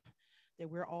sign that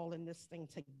we're all in this thing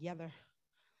together?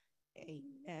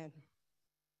 Amen.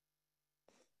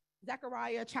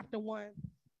 Zechariah chapter 1,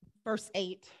 verse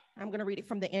 8. I'm going to read it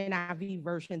from the NIV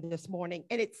version this morning.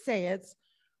 And it says,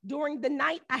 during the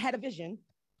night I had a vision,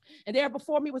 and there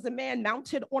before me was a man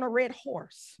mounted on a red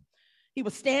horse. He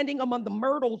was standing among the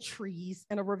myrtle trees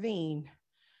in a ravine.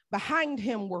 Behind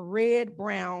him were red,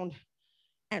 brown,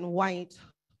 and white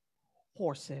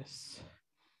horses.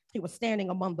 He was standing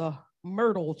among the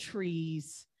myrtle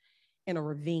trees in a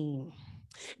ravine.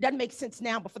 It doesn't make sense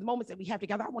now, but for the moments that we have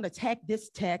together, I want to tag this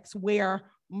text where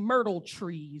myrtle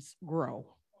trees grow.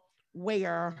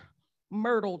 Where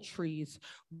myrtle trees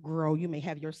grow. You may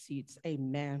have your seats.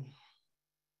 Amen.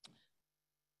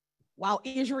 While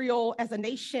Israel as a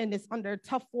nation is under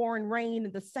tough foreign reign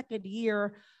in the second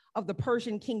year of the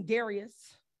Persian King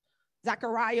Darius,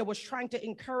 Zechariah was trying to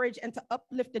encourage and to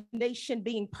uplift the nation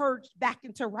being purged back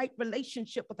into right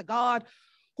relationship with a God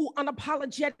who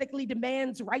unapologetically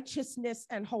demands righteousness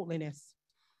and holiness.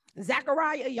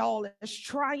 Zechariah, y'all, is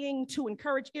trying to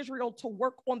encourage Israel to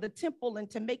work on the temple and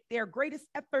to make their greatest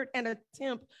effort and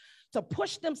attempt to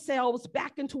push themselves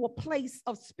back into a place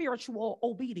of spiritual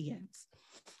obedience.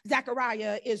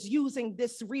 Zechariah is using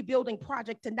this rebuilding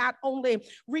project to not only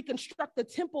reconstruct the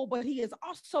temple, but he is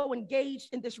also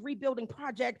engaged in this rebuilding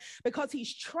project because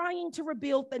he's trying to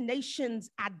rebuild the nation's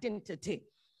identity.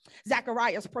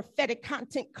 Zechariah's prophetic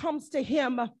content comes to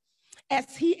him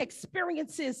as he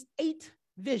experiences 8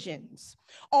 visions,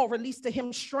 all released to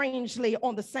him strangely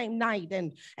on the same night.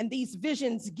 And these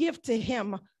visions give to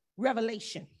him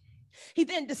revelation. He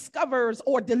then discovers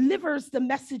or delivers the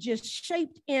messages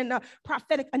shaped in a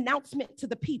prophetic announcement to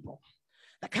the people.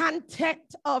 The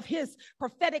context of his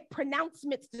prophetic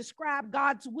pronouncements describe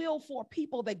God's will for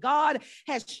people that God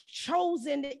has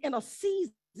chosen in a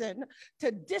season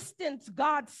to distance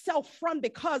God's self from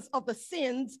because of the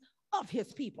sins of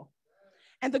his people.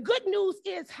 And the good news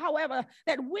is, however,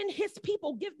 that when his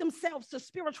people give themselves to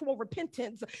spiritual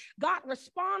repentance, God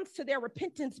responds to their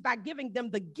repentance by giving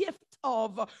them the gift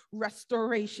of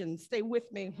restoration. Stay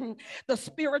with me. The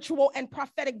spiritual and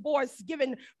prophetic voice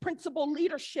given principal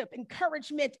leadership,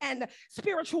 encouragement, and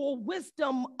spiritual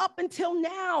wisdom up until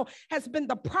now has been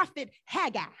the prophet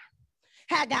Haggai.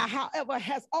 Haggai, however,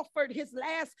 has offered his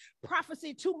last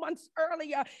prophecy 2 months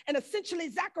earlier, and essentially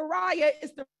Zechariah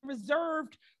is the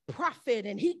reserved prophet,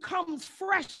 and he comes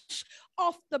fresh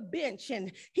off the bench,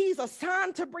 and he's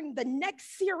assigned to bring the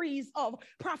next series of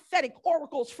prophetic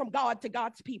oracles from God to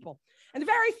God's people. And the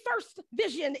very first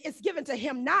vision is given to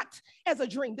him not as a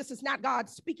dream. This is not God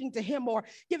speaking to him or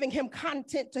giving him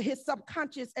content to his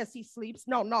subconscious as he sleeps.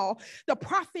 No. The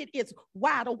prophet is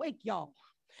wide awake, y'all.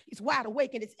 He's wide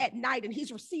awake, and it's at night, and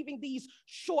he's receiving these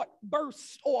short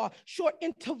bursts or short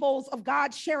intervals of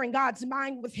God sharing God's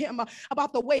mind with him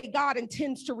about the way God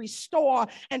intends to restore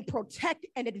and protect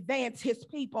and advance his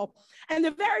people. And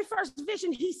the very first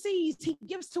vision he sees, he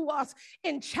gives to us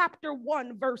in chapter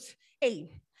 1, verse 8.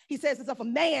 He says it's of a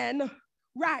man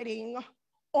riding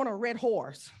on a red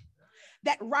horse.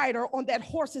 That rider on that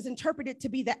horse is interpreted to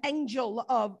be the angel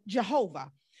of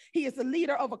Jehovah. He is the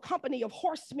leader of a company of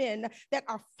horsemen that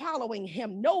are following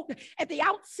him. Note at the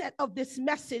outset of this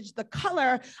message, the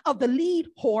color of the lead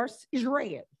horse is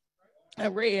red.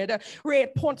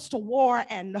 Red points to war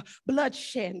and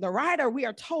bloodshed. The rider, we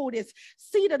are told, is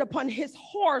seated upon his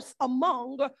horse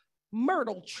among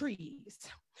myrtle trees.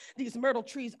 These myrtle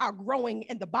trees are growing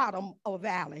in the bottom of a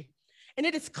valley. And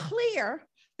it is clear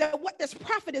that what this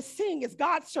prophet is seeing is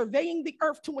God surveying the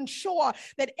earth to ensure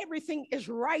that everything is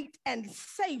right and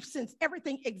safe, since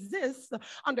everything exists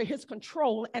under his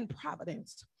control and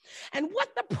providence. And what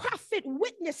the prophet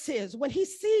witnesses when he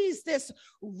sees this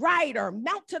rider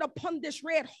mounted upon this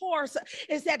red horse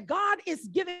is that God is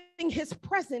giving his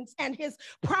presence and his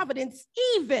providence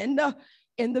even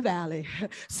in the valley.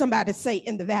 Somebody say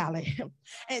in the valley.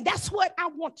 And that's what I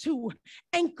want to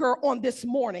anchor on this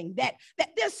morning, that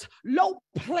this low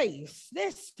place,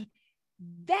 this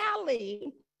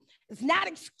valley is not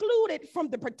excluded from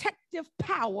the protective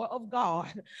power of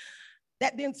God.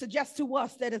 That then suggests to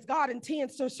us that as God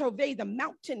intends to survey the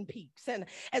mountain peaks, and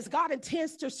as God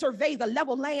intends to survey the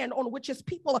level land on which his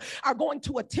people are going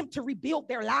to attempt to rebuild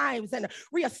their lives and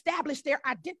reestablish their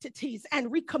identities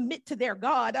and recommit to their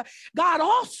God, God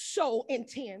also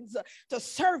intends to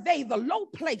survey the low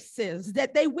places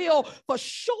that they will for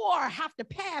sure have to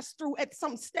pass through at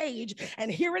some stage. And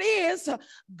here it is,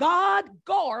 God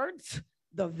guards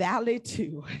the valley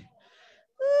too.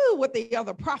 What the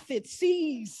other prophet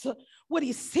sees, what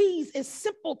he sees is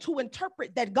simple to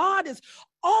interpret, that God is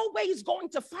always going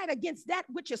to fight against that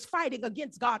which is fighting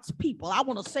against God's people. I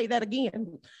want to say that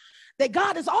again. That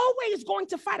God is always going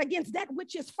to fight against that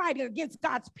which is fighting against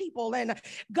God's people. And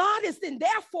God is then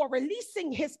therefore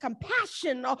releasing his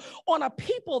compassion on a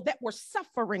people that were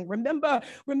suffering. Remember,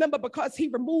 because he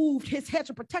removed his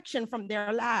hedge of protection from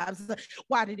their lives.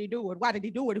 Why did he do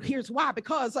it? Here's why.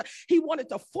 Because he wanted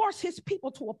to force his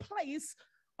people to a place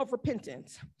of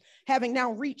repentance. Having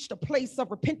now reached a place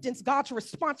of repentance, God's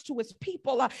response to his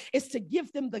people is to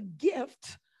give them the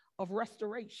gift of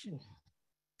restoration.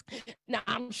 Now,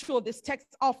 I'm sure this text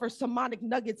offers semantic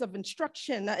nuggets of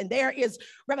instruction, and there is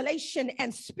revelation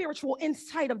and spiritual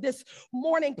insight of this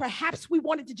morning. Perhaps we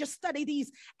wanted to just study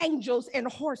these angels and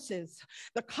horses,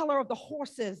 the color of the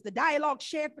horses, the dialogue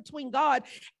shared between God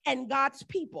and God's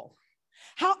people.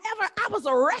 However, I was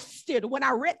arrested when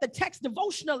I read the text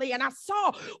devotionally, and I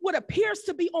saw what appears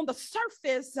to be on the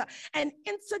surface an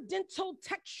incidental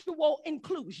textual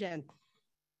inclusion.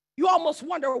 You almost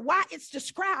wonder why it's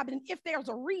described and if there's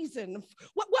a reason.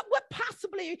 What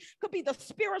possibly could be the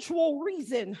spiritual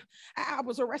reason? I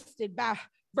was arrested by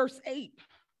verse 8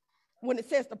 when it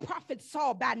says the prophet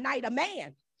saw by night a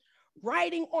man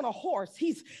riding on a horse.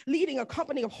 He's leading a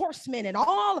company of horsemen, and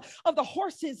all of the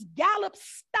horses gallop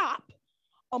stop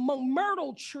among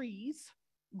myrtle trees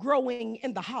growing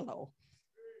in the hollow.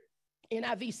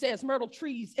 NIV says myrtle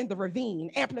trees in the ravine.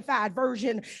 Amplified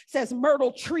version says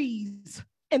myrtle trees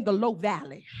in the low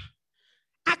valley.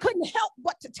 I couldn't help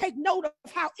but to take note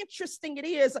of how interesting it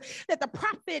is that the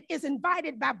prophet is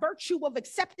invited by virtue of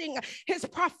accepting his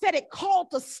prophetic call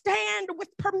to stand with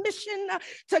permission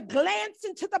to glance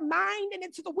into the mind and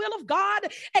into the will of God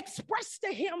expressed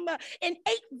to him in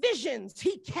 8 visions.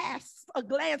 He casts a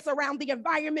glance around the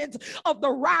environment of the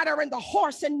rider and the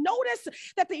horse, and notice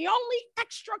that the only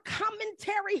extra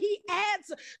commentary he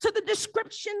adds to the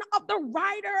description of the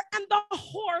rider and the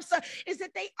horse is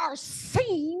that they are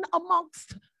seen amongst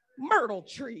myrtle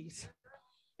trees.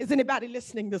 Is anybody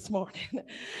listening this morning?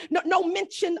 No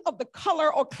mention of the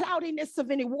color or cloudiness of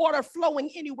any water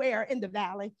flowing anywhere in the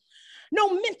valley.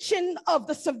 No mention of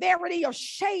the severity of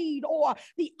shade or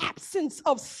the absence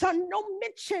of sun. No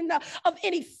mention of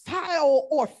any fowl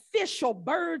or fish or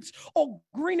birds or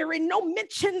greenery. No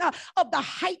mention of the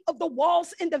height of the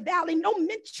walls in the valley. No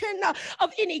mention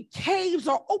of any caves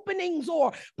or openings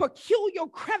or peculiar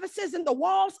crevices in the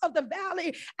walls of the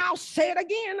valley. I'll say it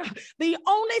again. The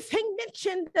only thing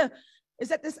mentioned is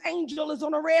that this angel is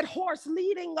on a red horse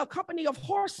leading a company of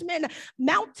horsemen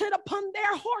mounted upon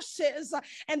their horses,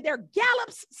 and their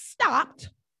gallops stopped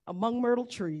among myrtle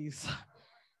trees.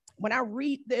 When I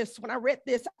read this,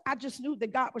 I just knew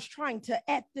that God was trying to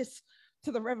add this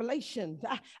to the revelation.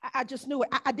 I just knew it.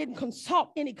 I didn't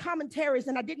consult any commentaries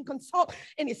and I didn't consult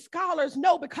any scholars.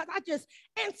 No, because I just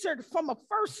answered from a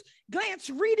first glance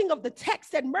reading of the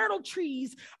text that myrtle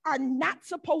trees are not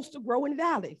supposed to grow in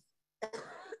valleys.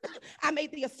 I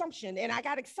made the assumption and I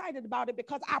got excited about it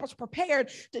because I was prepared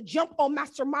to jump on my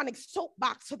sermonic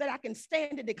soapbox so that I can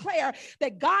stand and declare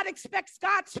that God expects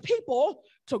God's people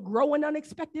to grow in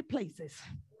unexpected places.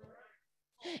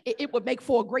 It would make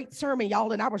for a great sermon,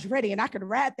 y'all, and I was ready, and I could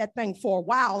ride that thing for a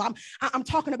while. I'm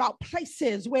talking about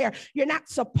places where you're not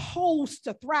supposed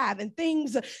to thrive and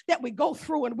things that we go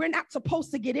through, and we're not supposed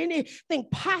to get anything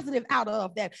positive out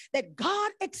of that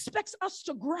God expects us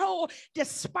to grow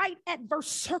despite adverse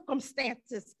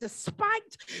circumstances,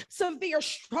 despite severe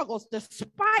struggles,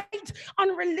 despite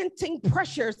unrelenting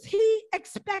pressures. He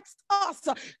expects us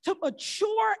to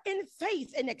mature in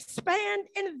faith and expand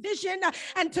in vision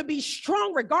and to be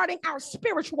strong regarding our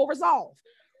spiritual resolve.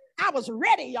 I was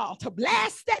ready, y'all, to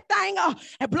blast that thing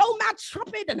and blow my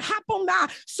trumpet and hop on my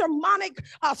sermonic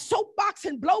soapbox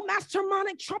and blow my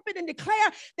sermonic trumpet and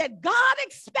declare that God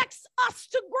expects us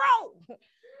to grow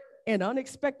in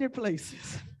unexpected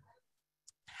places.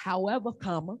 However,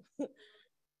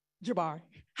 Jabari,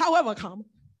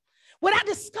 what I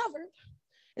discovered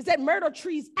is that myrtle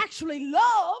trees actually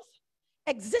love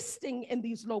existing in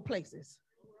these low places.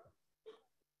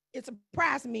 It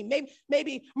surprised me.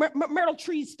 Maybe myrtle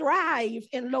trees thrive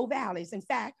in low valleys. In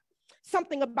fact,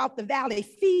 something about the valley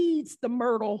feeds the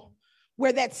myrtle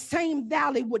where that same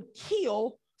valley would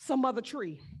kill some other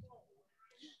tree.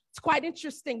 It's quite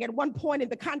interesting. At one point in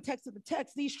the context of the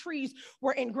text, these trees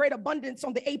were in great abundance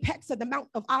on the apex of the Mount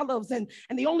of Olives. And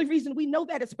the only reason we know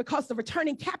that is because the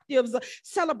returning captives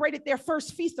celebrated their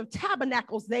first Feast of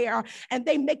Tabernacles there. And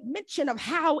they make mention of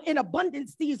how in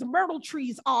abundance these myrtle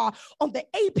trees are on the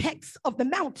apex of the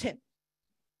mountain.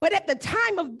 But at the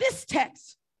time of this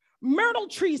text, myrtle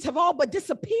trees have all but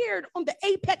disappeared on the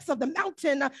apex of the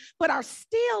mountain, but are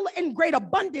still in great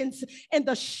abundance in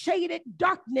the shaded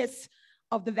darkness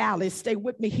of the valley. Stay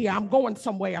with me here. I'm going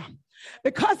somewhere.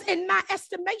 Because in my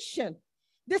estimation,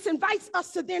 this invites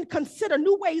us to then consider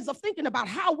new ways of thinking about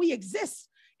how we exist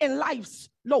in life's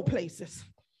low places.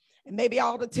 And maybe I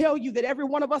ought to tell you that every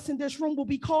one of us in this room will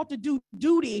be called to do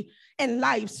duty in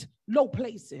life's low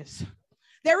places.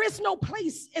 There is no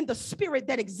place in the spirit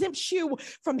that exempts you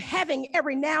from having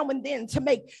every now and then to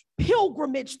make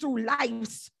pilgrimage through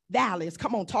life's valleys.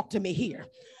 Come on, talk to me here.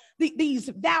 These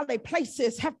valley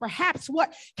places have perhaps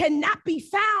what cannot be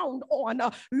found on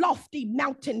lofty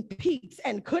mountain peaks.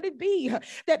 And could it be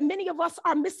that many of us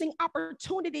are missing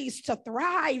opportunities to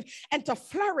thrive and to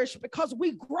flourish because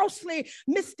we grossly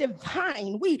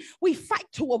misdefine, we fight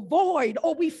to avoid,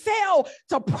 or we fail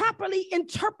to properly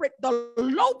interpret the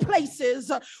low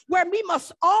places where we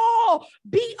must all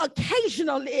be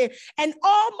occasionally and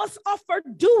all must offer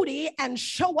duty and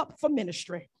show up for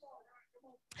ministry.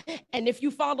 And if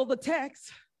you follow the text,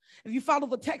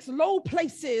 low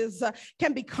places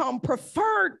can become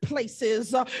preferred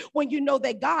places when you know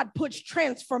that God puts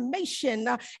transformation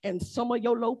in some of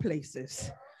your low places.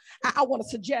 I want to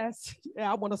suggest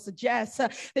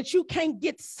that you can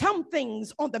get some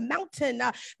things on the mountain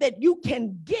that you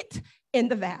can get in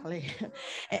the valley.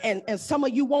 And some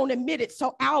of you won't admit it,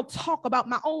 so I'll talk about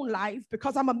my own life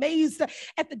because I'm amazed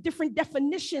at the different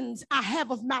definitions I have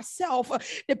of myself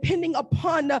depending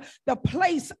upon the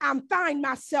place I find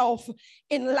myself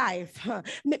in life.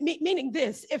 Meaning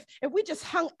this, if we just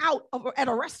hung out at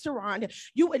a restaurant,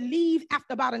 you would leave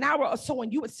after about an hour or so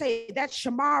and you would say, that's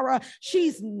Shamara,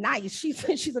 she's nice,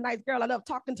 she's a nice girl, I love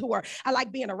talking to her, I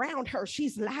like being around her,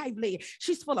 she's lively,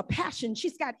 she's full of passion,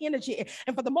 she's got energy,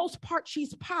 and for the most part,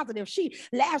 she's positive. She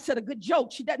laughs at a good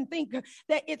joke. She doesn't think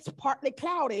that it's partly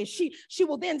cloudy. She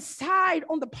will then side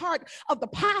on the part of the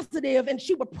positive, and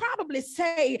she would probably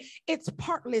say it's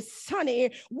partly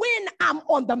sunny when I'm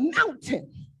on the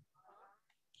mountain.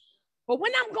 But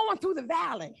when I'm going through the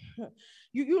valley,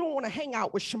 you don't want to hang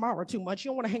out with Shamara too much. You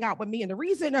don't want to hang out with me. And the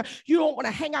reason you don't want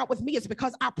to hang out with me is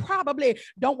because I probably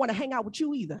don't want to hang out with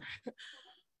you either.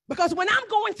 Because when I'm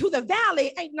going through the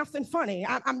valley, ain't nothing funny.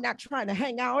 I'm not trying to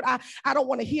hang out. I don't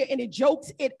want to hear any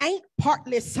jokes. It ain't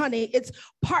partly sunny. It's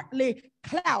partly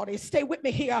cloudy. Stay with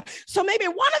me here. So maybe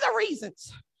one of the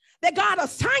reasons that God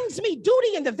assigns me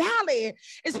duty in the valley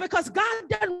is because God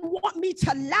doesn't want me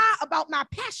to lie about my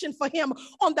passion for him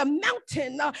on the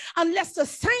mountain unless the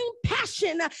same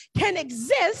passion can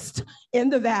exist in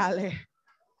the valley.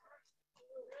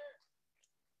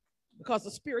 Because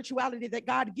the spirituality that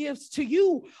God gives to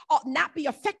you ought not be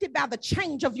affected by the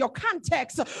change of your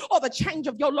context or the change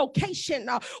of your location.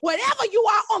 Wherever you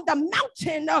are on the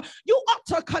mountain, you ought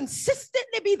to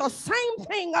consistently be the same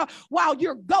thing while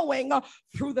you're going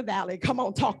through the valley. Come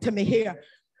on, talk to me here.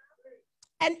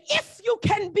 And if you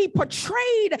can be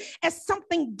portrayed as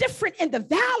something different in the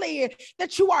valley,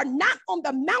 that you are not on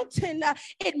the mountain,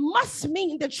 it must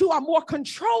mean that you are more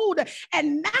controlled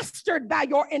and mastered by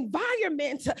your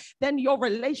environment than your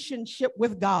relationship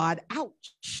with God.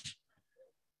 Ouch.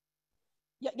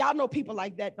 Y'all know people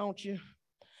like that, don't you?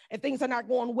 If things are not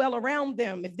going well around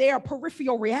them, if their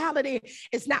peripheral reality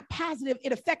is not positive,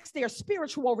 it affects their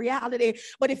spiritual reality.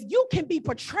 But if you can be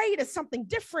portrayed as something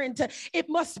different, it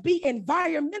must be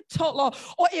environmental.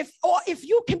 Or if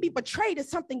you can be portrayed as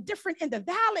something different in the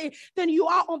valley than you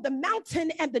are on the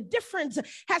mountain, and the difference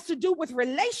has to do with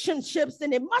relationships,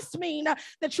 then it must mean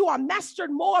that you are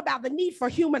mastered more about the need for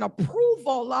human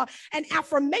approval and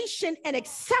affirmation and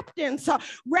acceptance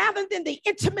rather than the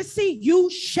intimacy you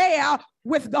share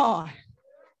with God.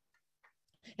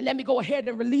 And let me go ahead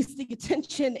and release the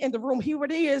attention in the room. Here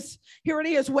it is. Here it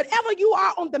is. Whatever you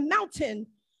are on the mountain,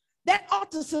 that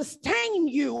ought to sustain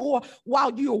you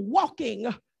while you're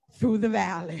walking through the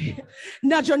valley.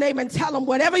 Nudge your neighbor and tell them,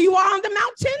 whatever you are on the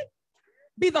mountain,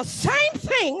 be the same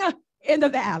thing in the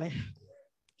valley.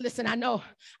 Listen, I know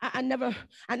I never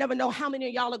know how many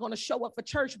of y'all are going to show up for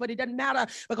church, but it doesn't matter,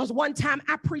 because one time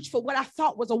I preached for what I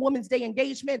thought was a Women's Day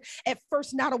engagement at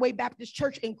First Nottoway Baptist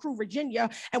Church in Crewe,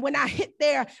 Virginia. And when I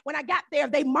got there,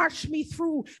 they marched me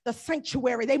through the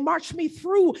sanctuary. They marched me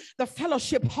through the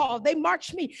fellowship hall. They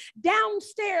marched me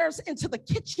downstairs into the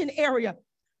kitchen area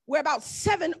where about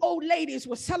 7 old ladies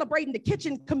were celebrating the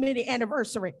kitchen committee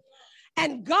anniversary.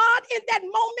 And God in that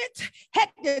moment had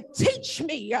to teach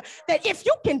me that if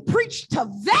you can preach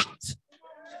to that,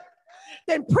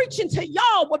 then preaching to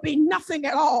y'all would be nothing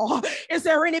at all. Is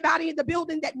there anybody in the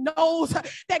building that knows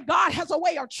that God has a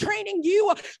way of training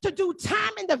you to do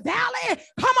time in the valley?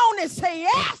 Come on and say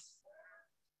yes.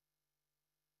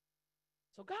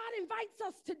 So God invites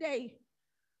us today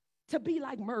to be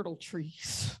like myrtle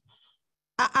trees.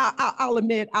 I'll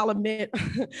admit,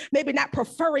 maybe not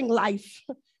preferring life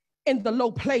in the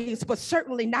low place, but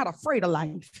certainly not afraid of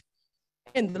life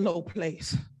in the low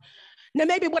place. Now,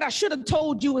 maybe what I should have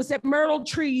told you is that myrtle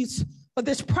trees for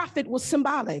this prophet was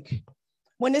symbolic.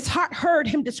 When his heart heard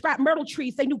him describe myrtle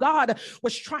trees, they knew God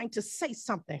was trying to say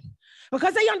something,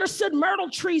 because they understood myrtle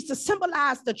trees to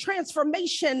symbolize the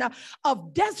transformation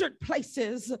of desert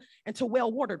places into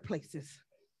well-watered places.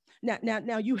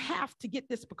 Now you have to get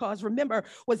this, because remember,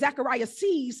 what Zechariah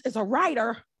sees is a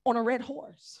rider on a red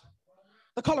horse.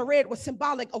 The color red was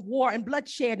symbolic of war and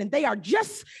bloodshed, and they are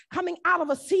just coming out of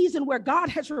a season where God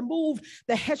has removed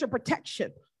the hedge of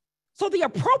protection. So the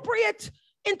appropriate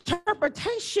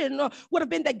interpretation would have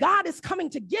been that God is coming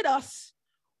to get us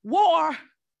war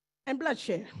and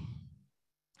bloodshed.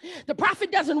 The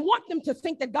prophet doesn't want them to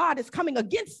think that God is coming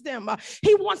against them.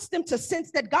 He wants them to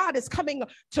sense that God is coming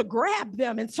to grab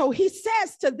them. And so he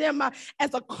says to them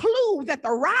as a clue that the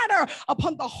rider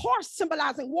upon the horse,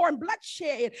 symbolizing war and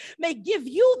bloodshed, may give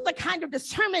you the kind of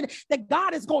discernment that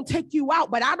God is going to take you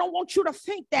out. But I don't want you to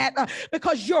think that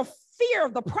because you're fear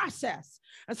of the process.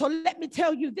 And so let me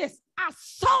tell you this. I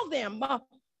saw them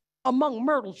among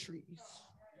myrtle trees.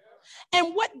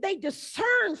 And what they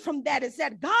discern from that is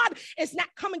that God is not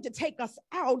coming to take us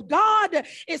out. God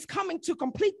is coming to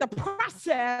complete the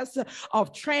process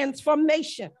of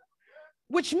transformation,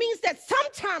 which means that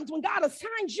sometimes when God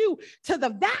assigns you to the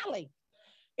valley,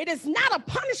 it is not a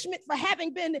punishment for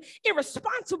having been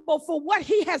irresponsible for what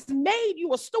he has made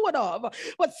you a steward of,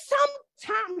 but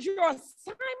sometimes your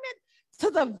assignment to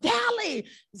the valley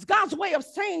is God's way of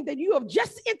saying that you have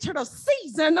just entered a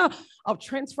season of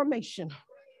transformation.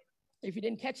 If you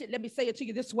didn't catch it, let me say it to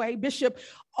you this way. Bishop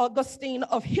Augustine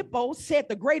of Hippo said,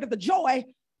 the greater the joy,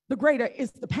 the greater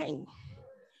is the pain.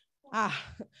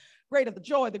 Greater the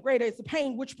joy, the greater is the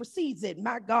pain which precedes it,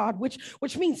 my God,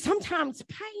 which means sometimes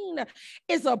pain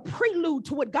is a prelude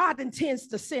to what God intends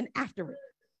to send after it.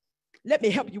 Let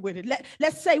me help you with it.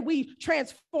 Let's say we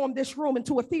transform this room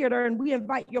into a theater and we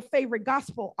invite your favorite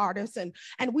gospel artists and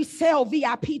we sell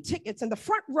VIP tickets, and the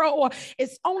front row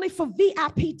is only for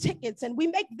VIP tickets, and we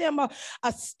make them a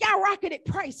skyrocketed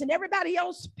price, and everybody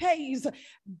else pays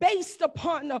based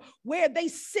upon where they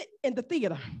sit in the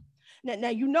theater. Now,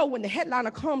 you know, when the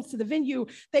headliner comes to the venue,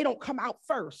 they don't come out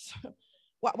first.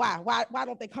 Why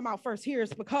don't they come out first? Here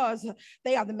it's because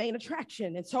they are the main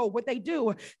attraction. And so what they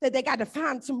do, that they got to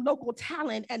find some local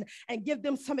talent and give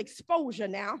them some exposure.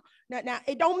 Now,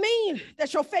 it don't mean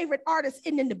that your favorite artist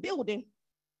isn't in the building.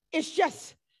 It's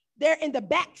just they're in the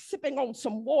back sipping on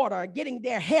some water, getting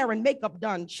their hair and makeup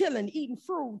done, chilling, eating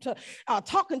fruit,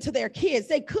 talking to their kids.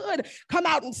 They could come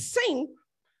out and sing,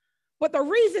 but the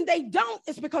reason they don't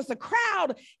is because the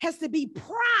crowd has to be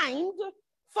primed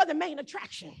for the main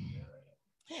attraction.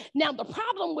 Now, the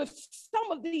problem with some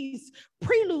of these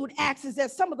prelude acts is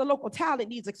that some of the local talent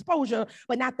needs exposure,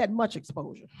 but not that much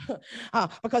exposure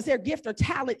because their gift or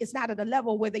talent is not at a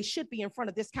level where they should be in front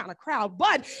of this kind of crowd.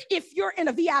 But if you're in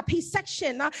a VIP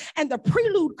section and the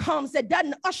prelude comes that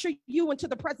doesn't usher you into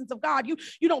the presence of God, you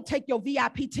don't take your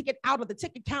VIP ticket out of the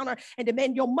ticket counter and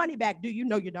demand your money back, do you?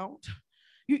 No, you don't.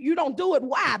 You don't do it.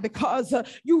 Why? Because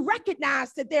you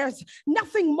recognize that there's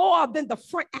nothing more than the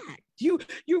front act. You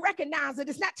recognize that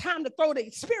it's not time to throw the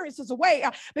experiences away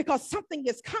because something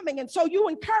is coming. And so you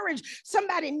encourage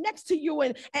somebody next to you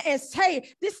and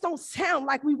say, this don't sound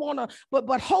like we want to,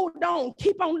 but hold on,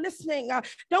 keep on listening.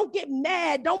 Don't get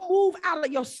mad. Don't move out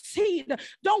of your seat.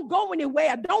 Don't go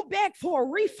anywhere. Don't beg for a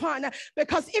refund,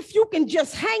 because if you can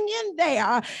just hang in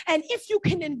there and if you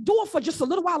can endure for just a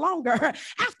little while longer,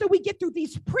 after we get through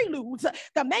these preludes,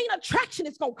 the main attraction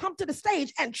is going to come to the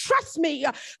stage. And trust me,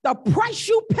 the price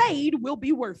you paid will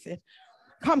be worth it.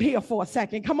 Come here for a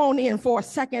second. Come on in for a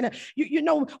second. You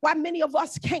know why many of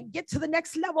us can't get to the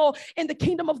next level in the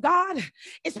kingdom of God?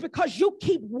 It's because you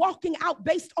keep walking out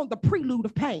based on the prelude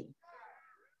of pain.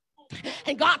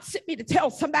 And God sent me to tell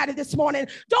somebody this morning,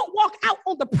 don't walk out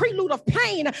on the prelude of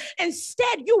pain.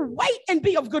 Instead, you wait and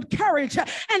be of good courage and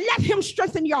let him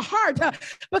strengthen your heart,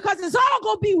 because it's all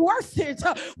going to be worth it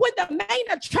when the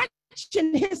main attraction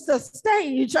hits the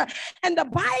stage. And the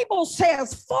Bible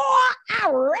says, for I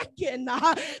reckon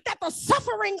that the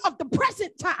suffering of the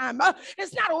present time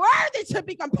is not worthy to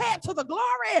be compared to the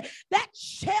glory that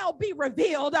shall be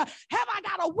revealed. Have I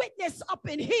got a witness up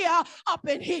in here? Up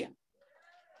in here.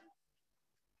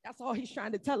 That's all he's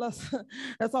trying to tell us.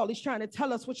 That's all he's trying to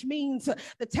tell us, which means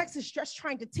the text is just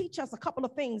trying to teach us a couple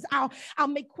of things. I'll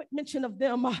make quick mention of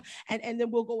them and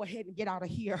then we'll go ahead and get out of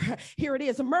here. Here it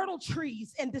is. Myrtle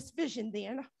trees in this vision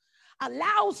then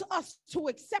allows us to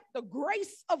accept the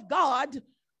grace of God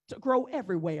to grow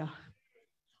everywhere.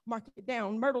 Mark it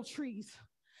down. Myrtle trees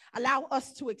allow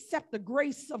us to accept the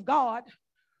grace of God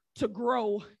to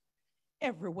grow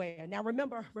everywhere. Now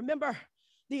remember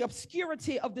the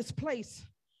obscurity of this place.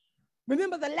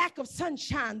 Remember the lack of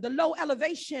sunshine, the low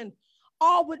elevation,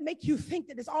 all would make you think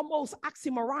that it's almost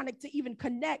oxymoronic to even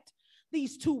connect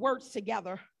these two words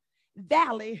together,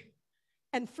 valley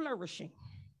and flourishing.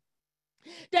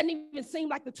 Doesn't even seem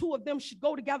like the two of them should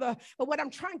go together. But what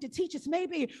I'm trying to teach is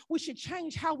maybe we should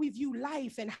change how we view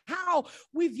life and how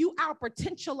we view our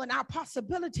potential and our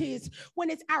possibilities when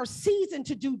it's our season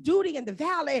to do duty in the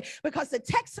valley, because the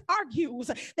text argues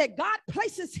that God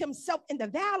places himself in the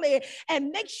valley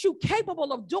and makes you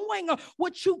capable of doing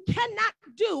what you cannot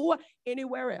do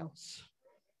anywhere else.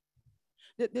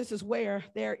 This is where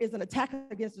there is an attack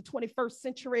against the 21st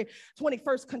century,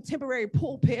 21st contemporary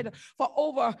pulpit for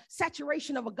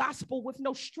oversaturation of a gospel with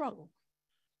no struggle.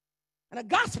 And a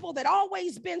gospel that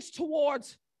always bends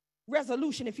towards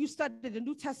resolution. If you study the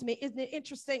New Testament, isn't it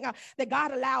interesting that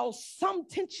God allows some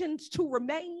tensions to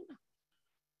remain?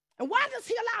 And why does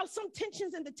he allow some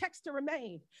tensions in the text to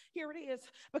remain? Here it is.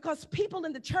 Because people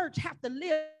in the church have to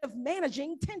live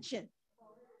managing tension.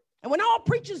 And when all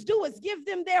preachers do is give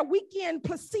them their weekend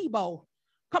placebo,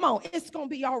 come on, it's going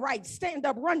to be all right. Stand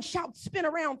up, run, shout, spin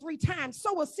around 3 times,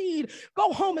 sow a seed,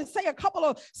 go home and say a couple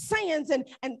of sayings,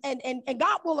 and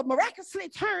God will miraculously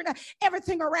turn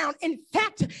everything around. In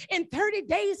fact, in 30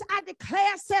 days, I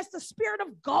declare, says the Spirit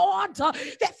of God,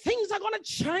 that things are going to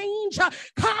change.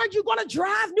 Car you're going to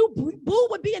drive, new boo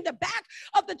would be in the back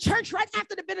of the church right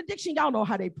after the benediction. Y'all know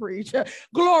how they preach.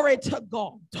 Glory to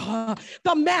God,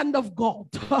 the man of God,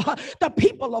 the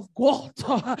people of God.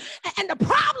 And the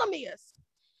problem is,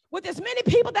 with as many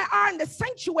people that are in the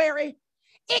sanctuary,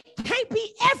 it can't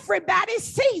be everybody's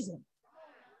season.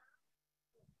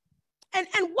 And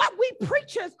what we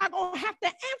preachers are going to have to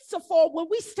answer for when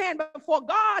we stand before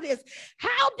God is,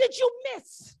 how did you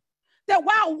miss that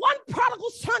while one prodigal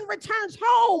son returns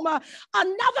home,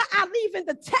 another I leave in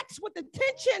the text with the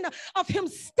tension of him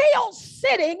still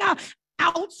sitting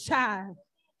outside.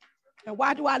 And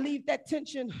why do I leave that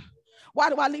tension? Why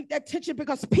do I leave that tension?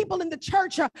 Because people in the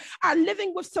church are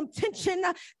living with some tension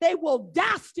they will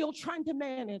die still trying to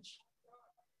manage.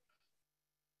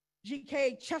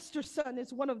 G.K. Chesterton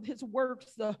is one of his works,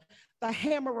 the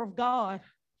Hammer of God.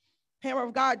 Hammer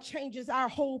of God changes our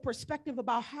whole perspective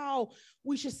about how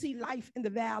we should see life in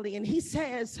the valley. And he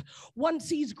says, one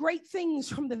sees great things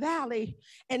from the valley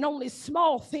and only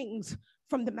small things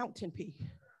from the mountain peak.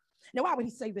 Now, why would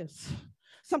he say this?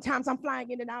 Sometimes I'm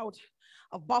flying in and out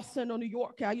of Boston or New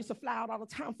York. I used to fly out all the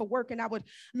time for work, and I would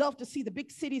love to see the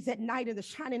big cities at night and the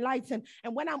shining lights. And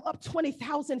when I'm up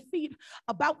 20,000 feet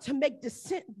about to make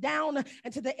descent down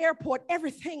into the airport,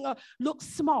 everything looks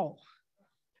small.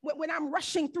 When I'm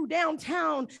rushing through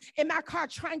downtown in my car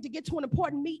trying to get to an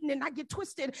important meeting and I get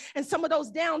twisted and some of those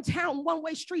downtown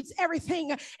one-way streets,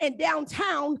 everything in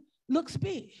downtown looks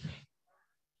big.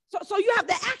 So you have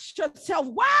to ask yourself,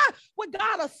 why would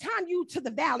God assign you to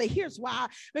the valley? Here's why.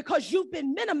 Because you've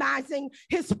been minimizing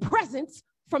his presence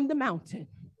from the mountain.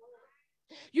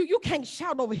 You can't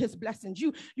shout over his blessings.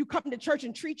 You come to church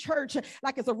and treat church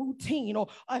like it's a routine.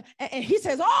 And he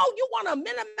says, oh, you want to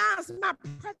minimize my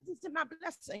presence and my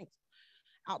blessings.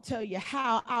 I'll tell you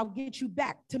how I'll get you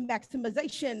back to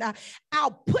maximization.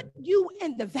 I'll put you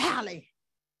in the valley.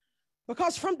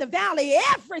 Because from the valley,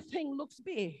 everything looks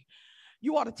big.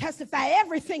 You ought to testify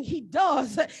everything he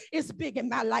does is big in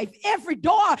my life. Every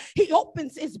door he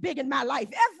opens is big in my life.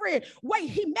 Every way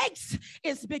he makes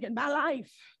is big in my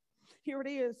life. Here it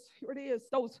is. Here it is.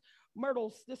 Those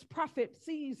myrtles, this prophet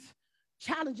sees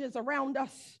challenges around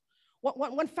us.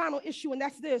 One final issue, and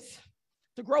that's this: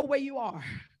 to grow where you are.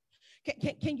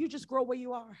 Can you just grow where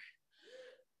you are?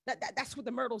 That's what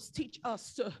the myrtles teach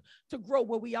us, to grow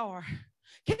where we are.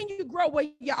 Can you grow where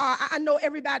you are? I know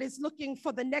everybody's looking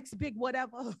for the next big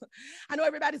whatever. I know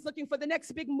everybody's looking for the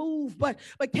next big move, but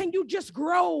can you just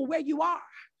grow where you are?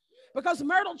 Because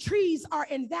myrtle trees are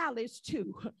in valleys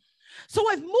too. So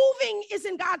if moving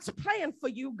isn't God's plan for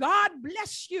you, God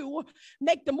bless you,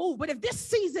 make the move. But if this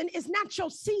season is not your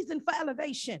season for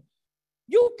elevation,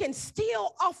 you can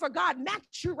still offer God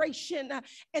maturation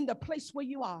in the place where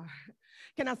you are.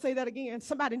 Can I say that again?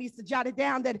 Somebody needs to jot it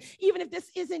down, that even if this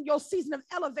isn't your season of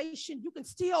elevation, you can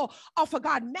still offer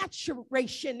God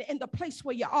maturation in the place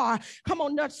where you are. Come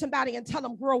on, nudge somebody and tell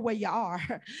them, grow where you are.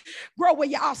 Grow where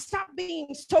you are. Stop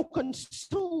being so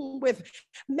consumed with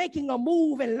making a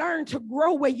move and learn to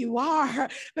grow where you are,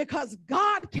 because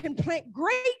God can plant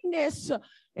greatness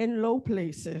in low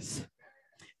places.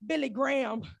 Billy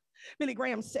Graham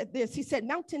said this. He said,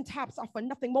 mountaintops offer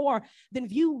nothing more than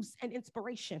views and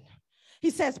inspiration. He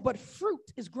says, but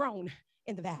fruit is grown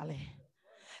in the valley.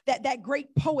 That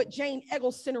great poet Jane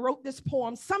Eggleston wrote this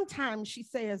poem. Sometimes, she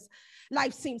says,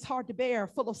 life seems hard to bear,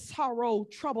 full of sorrow,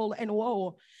 trouble, and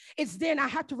woe. It's then I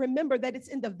have to remember that it's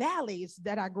in the valleys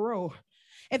that I grow.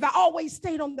 If I always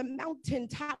stayed on the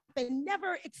mountaintop and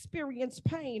never experienced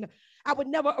pain, I would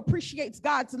never appreciate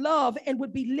God's love and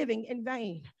would be living in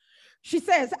vain. She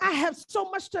says, I have so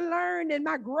much to learn and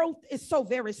my growth is so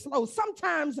very slow.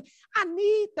 Sometimes I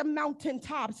need the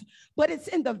mountaintops, but it's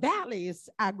in the valleys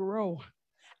I grow.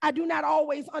 I do not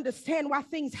always understand why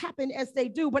things happen as they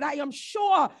do, but I am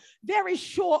sure, very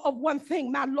sure of one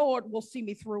thing: my Lord will see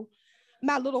me through.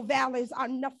 My little valleys are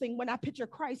nothing when I picture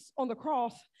Christ on the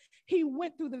cross. He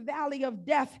went through the valley of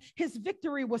death. His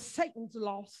victory was Satan's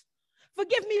loss.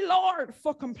 Forgive me, Lord,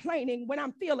 for complaining when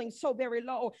I'm feeling so very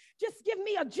low. Just give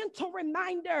me a gentle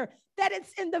reminder that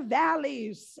it's in the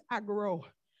valleys I grow.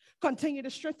 Continue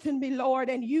to strengthen me, Lord,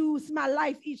 and use my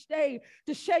life each day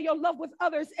to share your love with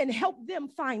others and help them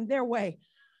find their way.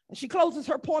 And she closes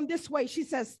her poem this way. She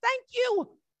says, thank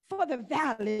you for the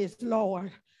valleys,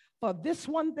 Lord. For this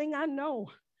one thing I know,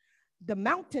 the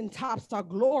mountaintops are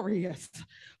glorious,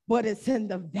 but it's in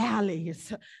the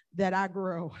valleys that I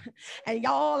grow. And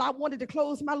y'all, I wanted to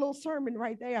close my little sermon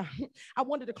right there. I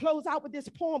wanted to close out with this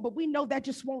poem, but we know that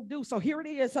just won't do. So here it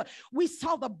is. We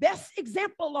saw the best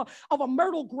example of a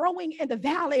myrtle growing in the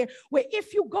valley, where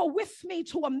if you go with me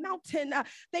to a mountain,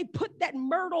 they put that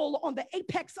myrtle on the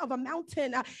apex of a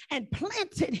mountain and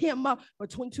planted him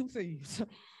between two thieves.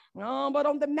 But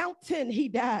on the mountain, he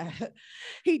died.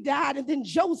 He died. And then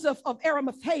Joseph of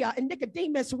Arimathea and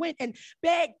Nicodemus went and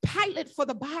begged Pilate for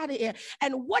the body.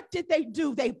 And what did they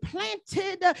do? They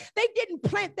didn't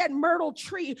plant that myrtle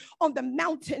tree on the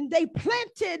mountain. They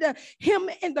planted him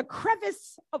in the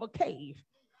crevice of a cave.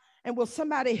 And will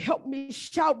somebody help me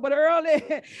shout? But early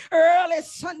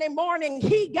Sunday morning,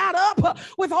 he got up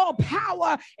with all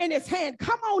power in his hand.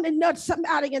 Come on and nudge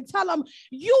somebody and tell them,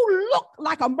 you look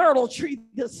like a myrtle tree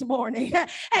this morning.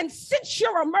 And since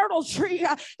you're a myrtle tree,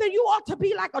 then you ought to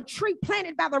be like a tree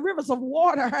planted by the rivers of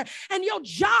water. And your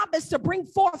job is to bring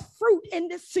forth fruit in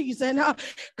this season.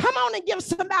 Come on and give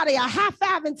somebody a high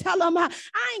five and tell them, I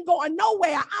ain't going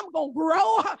nowhere. I'm going to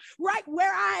grow right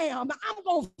where I am. I'm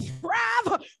going to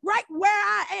thrive right where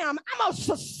I am. I'm going to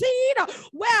succeed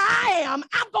where I am.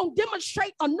 I'm going to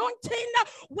demonstrate anointing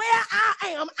where I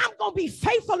am. I'm going to be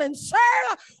faithful and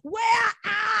serve where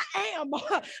I am.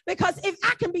 Because if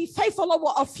I can be faithful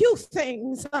over a few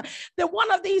things, then one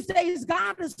of these days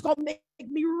God is going to make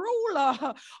me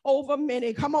ruler over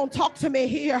many. Come on, talk to me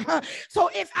here. So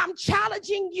if I'm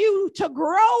challenging you to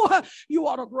grow, you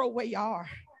ought to grow where you are.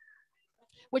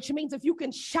 Which means if you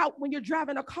can shout when you're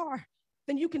driving a car,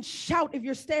 then you can shout if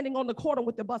you're standing on the corner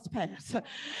with the bus pass. It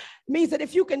means that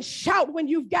if you can shout when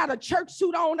you've got a church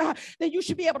suit on, then you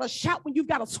should be able to shout when you've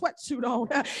got a sweatsuit on.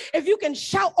 If you can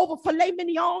shout over filet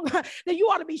mignon, then you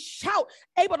ought to be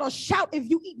able to shout if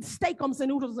you eat steakums and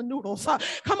noodles.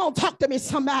 Come on, talk to me,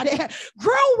 somebody.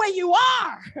 Grow where you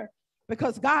are,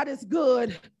 because God is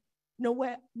good no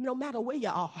matter where you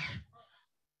are.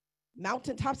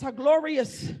 Mountaintops are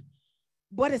glorious,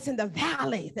 but it's in the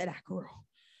valley that I grow.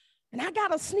 And I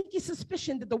got a sneaky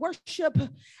suspicion that the worship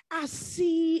I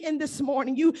see in this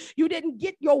morning, you didn't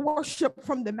get your worship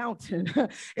from the mountain.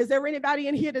 Is there anybody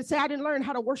in here that say, I didn't learn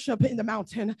how to worship in the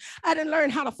mountain? I didn't learn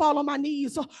how to fall on my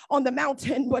knees on the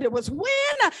mountain, but it was when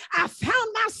I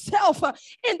found myself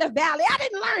in the valley. I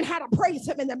didn't learn how to praise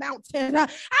him in the mountain. I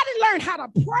didn't learn how to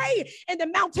pray in the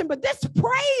mountain, but this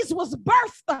praise was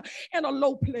birthed in a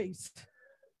low place.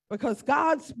 Because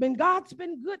God's been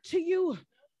good to you.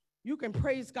 You can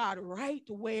praise God right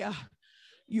where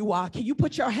you are. Can you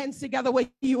put your hands together where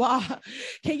you are?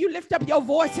 Can you lift up your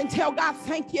voice and tell God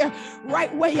thank you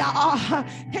right where you are?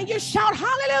 Can you shout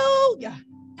hallelujah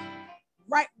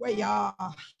right where you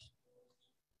are?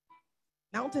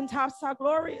 Mountaintops are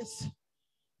glorious,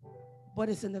 but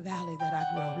it's in the valley that I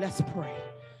grow. Let's pray.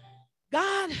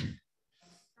 God,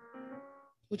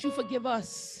 would you forgive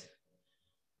us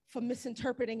for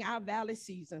misinterpreting our valley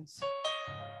seasons?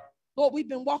 Lord, we've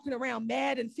been walking around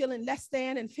mad and feeling less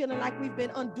than and feeling like we've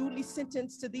been unduly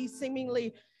sentenced to these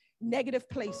seemingly negative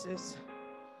places.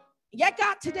 Yet,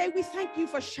 God, today we thank you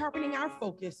for sharpening our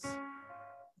focus.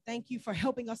 Thank you for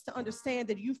helping us to understand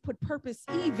that you've put purpose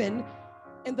even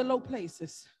in the low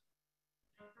places.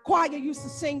 Choir used to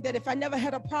sing that if I never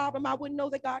had a problem, I wouldn't know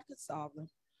that God could solve them.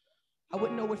 I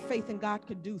wouldn't know what faith in God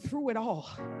could do. Through it all,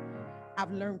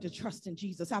 I've learned to trust in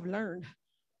Jesus. I've learned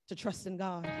to trust in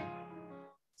God.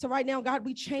 So right now, God,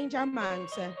 we change our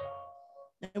mindset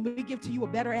and we give to you a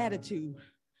better attitude.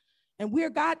 And we're,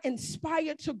 God,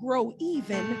 inspired to grow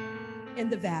even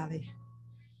in the valley.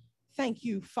 Thank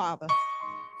you, Father,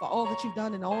 for all that you've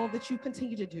done and all that you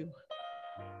continue to do.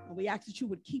 And we ask that you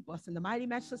would keep us in the mighty,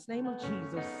 matchless name of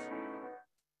Jesus,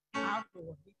 our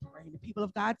Lord. We pray. The people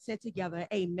of God said together,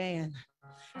 amen.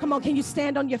 Come on, can you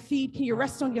stand on your feet? Can you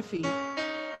rest on your feet?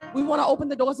 We want to open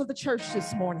the doors of the church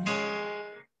this morning.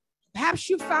 Perhaps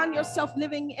you find yourself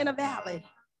living in a valley.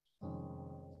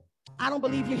 I don't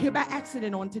believe you're here by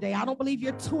accident on today. I don't believe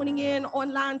you're tuning in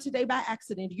online today by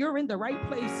accident. You're in the right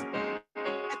place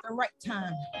at the right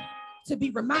time to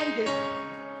be reminded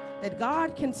that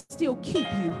God can still keep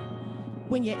you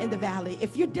when you're in the valley.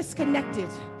 If you're disconnected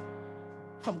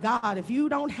from God, if you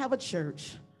don't have a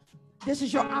church, this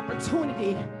is your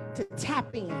opportunity to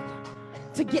tap in,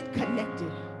 to get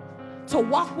connected, to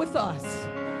walk with us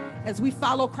as we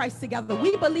follow Christ together.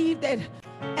 We believe that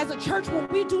as a church, when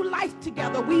we do life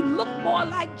together, we look more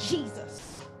like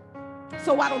Jesus.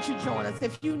 So why don't you join us?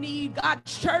 If you need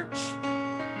God's church,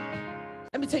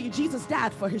 let me tell you, Jesus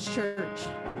died for his church.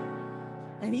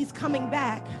 And he's coming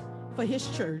back for his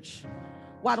church.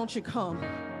 Why don't you come?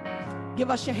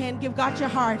 Give us your hand, give God your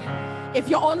heart. If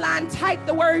you're online, type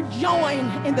the word join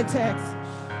in the text.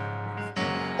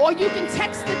 Or you can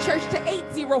text the church to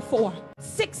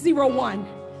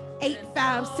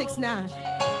 804-601-8569.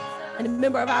 And a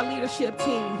member of our leadership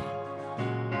team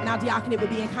and our diaconate will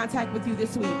be in contact with you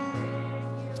this week.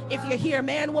 If you're here,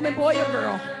 man, woman, boy, or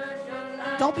girl,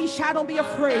 don't be shy, don't be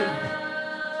afraid.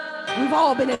 We've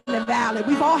all been in the valley.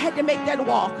 We've all had to make that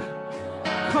walk.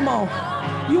 Come on.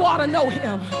 You ought to know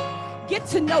him. Get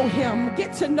to know him.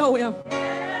 Get to know him.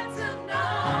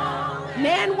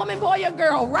 Man, woman, boy, or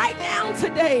girl, right now,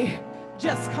 today,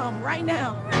 just come. Right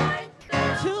now.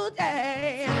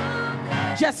 Today,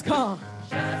 just come.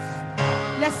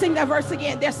 Let's sing that verse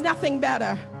again. There's nothing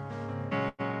better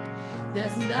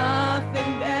There's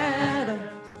nothing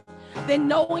better than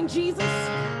knowing Jesus.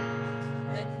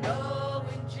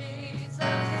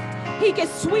 He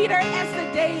gets sweeter as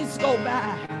the days go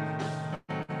by.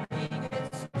 He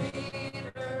gets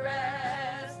sweeter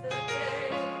as the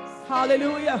days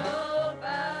Hallelujah. Go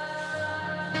by.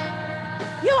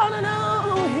 You ought to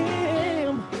know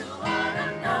him. You ought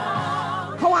to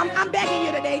know oh, I'm begging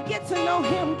you today. Get to know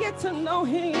him. Get to know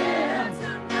him. Get to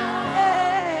know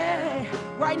hey,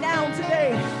 right now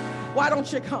today. Why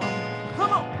don't you come?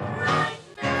 Come on. Right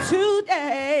now.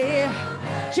 Today.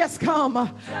 Just come.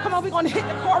 Come on, we're going to hit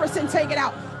the chorus and take it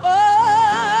out. Oh,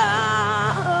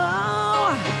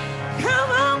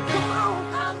 come on, come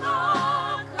on. Come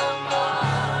on, come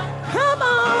on. Come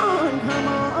on, come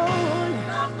on.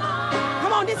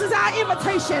 Come on, this is our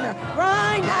invitation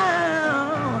right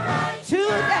now.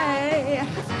 Today,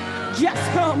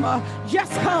 just come.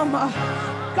 Just come.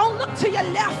 Don't look to your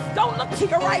left. Don't look to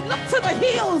your right. Look to the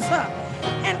hills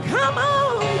and come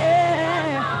on,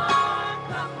 yeah.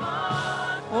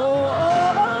 Oh,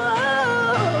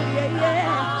 yeah,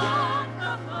 yeah.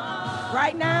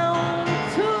 Right now,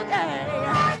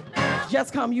 today.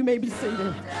 Just come. You may be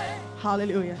seated.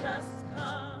 Hallelujah.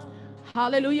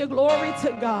 Hallelujah. Glory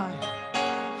to God.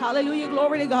 Hallelujah.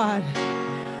 Glory to God.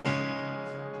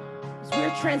 As we're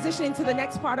transitioning to the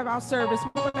next part of our service,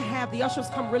 we're going to have the ushers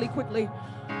come really quickly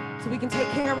so we can take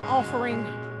care of offering.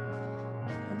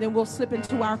 And then we'll slip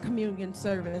into our communion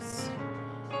service.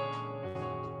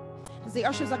 As the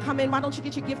ushers are coming, why don't you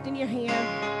get your gift in your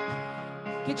hand?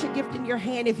 Get your gift in your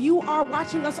hand. If you are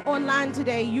watching us online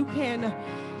today, you can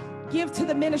give to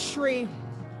the ministry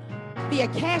via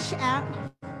Cash App,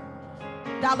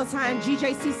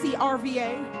 $GJCC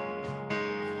RVA.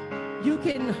 You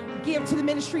can give to the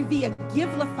ministry via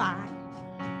Givelify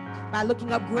by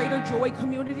looking up Greater Joy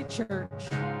Community Church.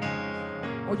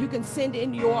 Or you can send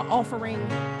in your offering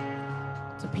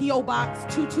to P.O. Box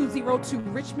 2202,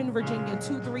 Richmond, Virginia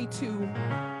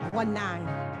 23219.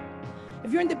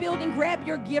 If you're in the building, grab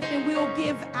your gift and we'll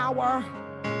give our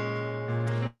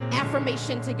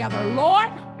affirmation together.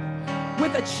 Lord,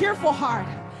 with a cheerful heart,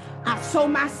 I sow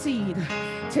my seed.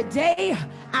 Today,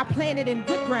 I plant it in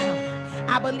good ground.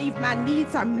 I believe my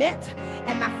needs are met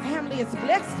and my family is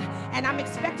blessed, and I'm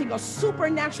expecting a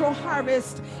supernatural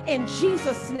harvest in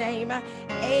Jesus' name.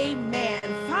 Amen.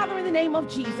 Father, in the name of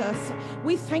Jesus,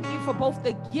 we thank you for both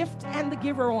the gift and the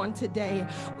giver on today.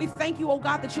 We thank you, oh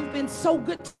God, that you've been so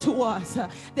good to us,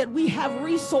 that we have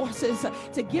resources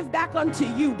to give back unto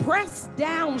you, pressed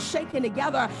down, shaken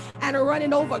together, and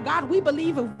running over. God, we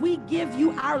believe if we give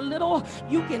you our little,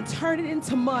 you can turn it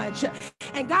into much.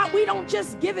 And God, we don't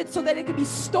just give it so that it can be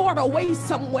stored away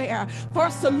somewhere for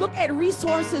us to look at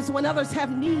resources when others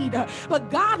have need. But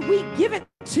God, we give it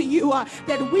to you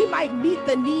that we might meet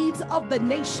the needs of the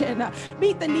nation,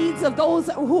 meet the needs of those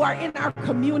who are in our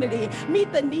community,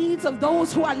 meet the needs of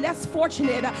those who are less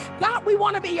fortunate. God, we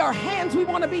want to be your hands. We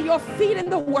want to be your feet in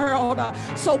the world.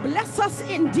 So bless us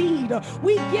indeed.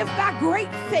 We give by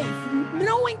great faith,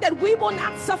 knowing that we will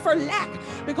not suffer lack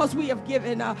because we have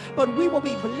given, but we will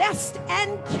be blessed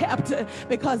and kept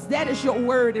because that is your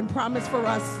word and promise for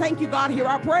us. Thank you, God. Hear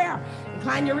our prayer.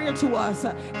 Incline your ear to us.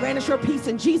 Grant us your peace.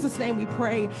 In Jesus' name we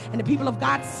pray. And the people of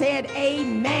God said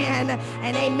amen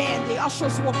and amen. The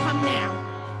ushers will come now.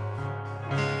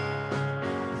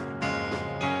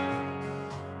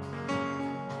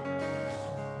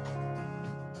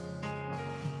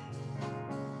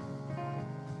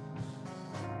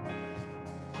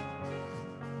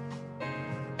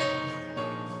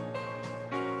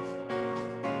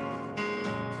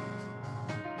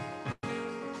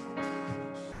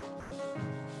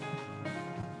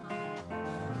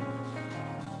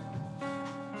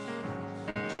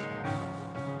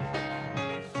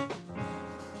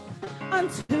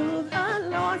 Unto the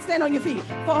Lord, stand on your feet,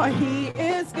 for he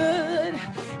is good.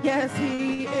 Yes,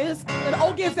 he is good.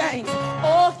 Oh, give thanks.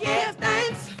 Oh, give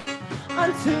thanks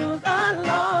unto the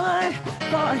Lord,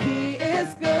 for he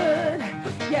is good.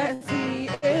 Yes, he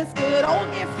is good. Oh,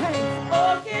 give thanks.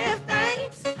 Oh, give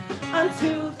thanks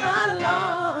unto the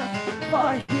Lord,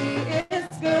 for he is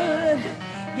good.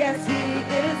 Yes, he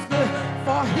is good.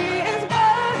 For he is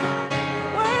worthy.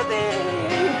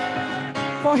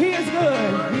 For he is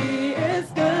good.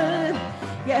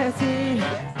 Yes,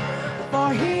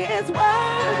 for he is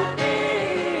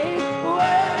worthy,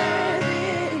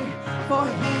 worthy, for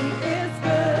he is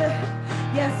good.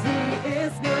 Yes, he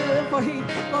is good, for he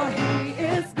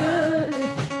is good.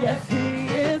 Yes, he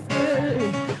is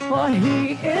good, for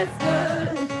he is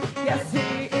good. Yes,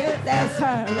 he is, that's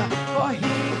her, for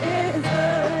he is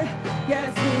good.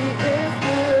 Yes, he is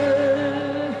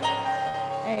good.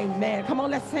 Amen. Come on.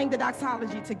 on, let's sing the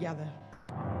doxology together.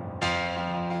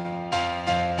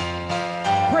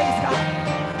 Praise God.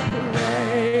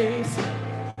 Praise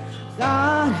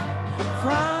God,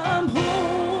 from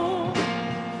whom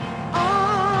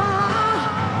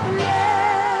all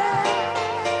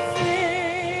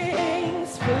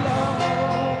blessings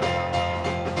flow.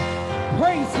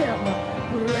 Praise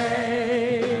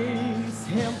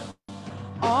him,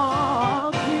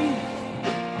 all people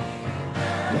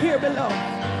here below.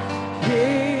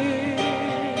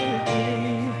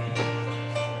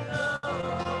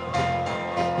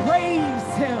 Praise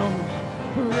him,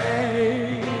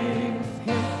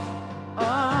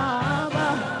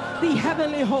 the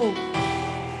heavenly hope.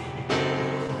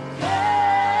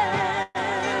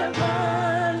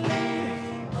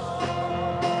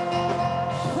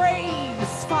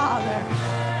 Praise Father,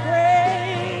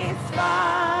 praise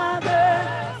Father,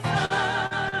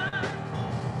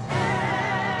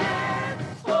 and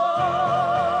Holy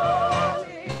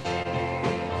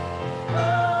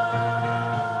Ghost.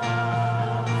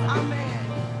 Amen.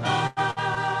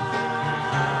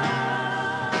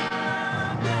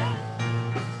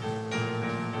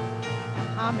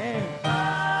 Amen.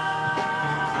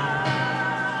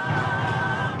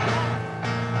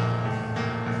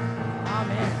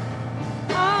 Amen.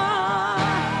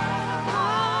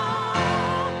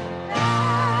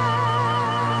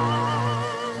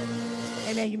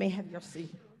 Amen. You may have your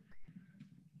seat.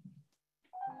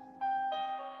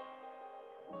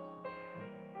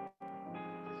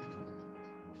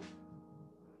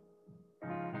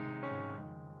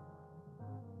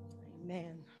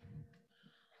 Amen.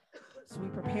 So we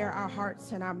prepare our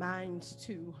hearts and our minds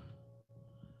to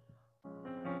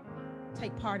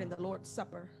take part in the Lord's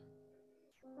Supper.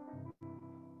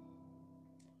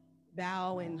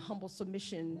 Bow in humble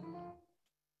submission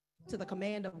to the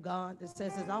command of God that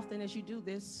says, as often as you do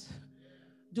this,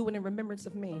 do it in remembrance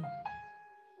of me.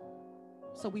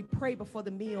 So we pray before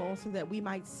the meal so that we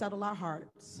might settle our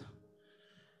hearts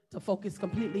to focus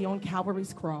completely on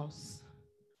Calvary's cross,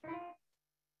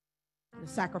 the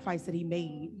sacrifice that he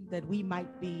made, that we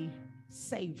might be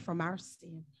saved from our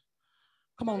sin.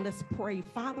 Come on, let's pray.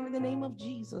 Father, in the name of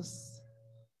Jesus,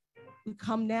 we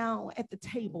come now at the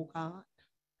table, God,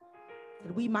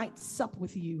 that we might sup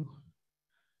with you,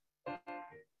 that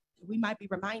we might be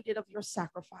reminded of your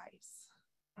sacrifice.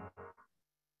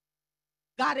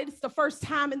 God, it's the first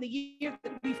time in the year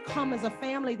that we've come as a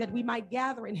family that we might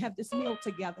gather and have this meal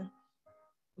together.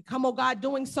 We come, oh God,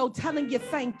 doing so, telling you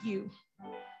thank you.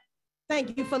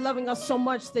 Thank you for loving us so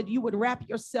much that you would wrap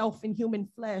yourself in human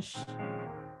flesh,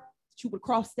 that you would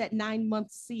cross that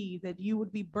 9-month sea, that you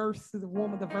would be birthed through the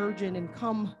womb of the Virgin and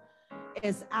come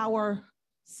as our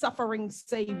suffering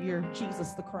Savior,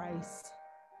 Jesus the Christ.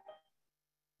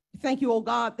 Thank you, oh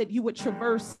God, that you would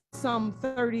traverse some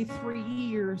 33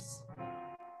 years,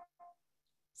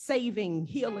 saving,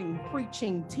 healing,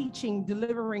 preaching, teaching,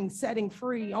 delivering, setting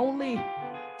free, only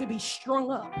to be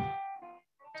strung up,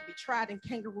 to be tried in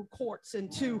kangaroo courts,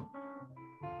 and to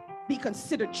be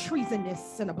considered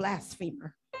treasonous and a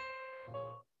blasphemer.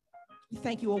 We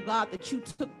thank you, oh God, that you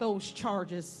took those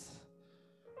charges.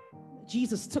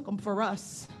 Jesus took them for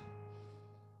us.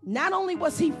 Not only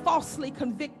was he falsely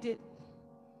convicted,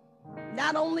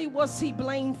 not only was he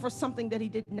blamed for something that he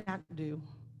did not do,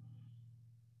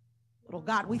 but, oh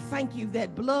God, we thank you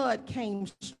that blood came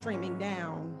streaming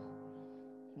down.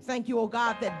 Thank you, oh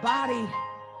God, that body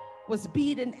was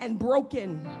beaten and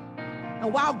broken.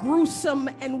 And while gruesome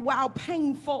and while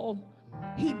painful,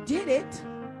 he did it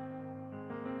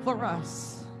for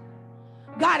us.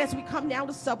 God, as we come now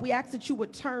to sup, we ask that you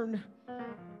would turn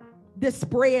this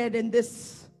bread and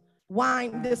this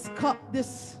wine, this cup,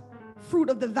 this fruit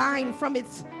of the vine from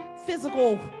its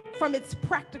physical, from its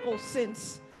practical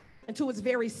sense into its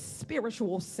very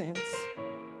spiritual sense.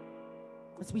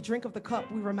 As we drink of the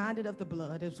cup, we're reminded of the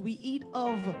blood. As we eat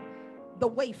of the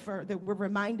wafer, that we're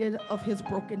reminded of his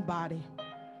broken body.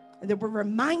 And that we're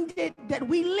reminded that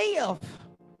we live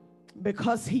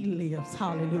because he lives.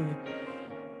 Hallelujah.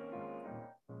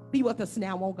 Be with us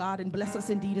now, oh God, and bless us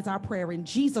indeed is our prayer in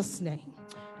Jesus' name.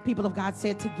 People of God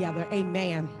said together,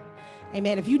 amen.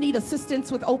 Amen. If you need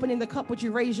assistance with opening the cup, would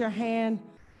you raise your hand?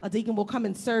 A deacon will come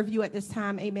and serve you at this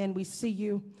time. Amen. We see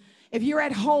you. If you're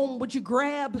at home, would you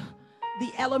grab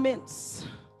the elements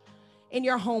in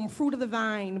your home, fruit of the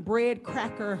vine, bread,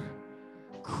 cracker,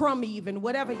 crumb even,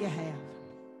 whatever you have,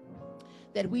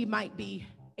 that we might be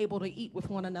able to eat with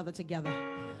one another together.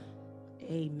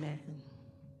 Amen.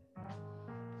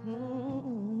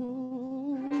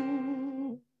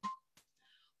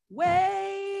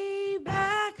 Way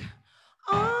back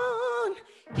on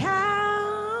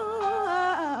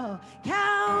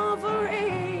Calvary,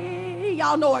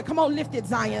 Y'all know it. Come on, lift it,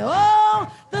 Zion.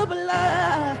 Oh, the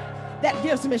blood that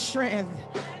gives me strength.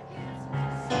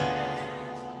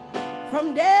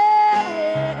 From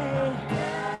day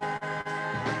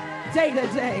to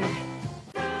day.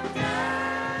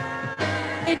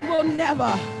 It will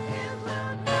never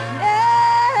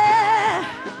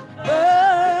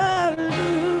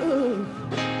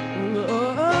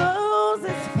lose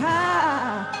its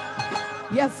power.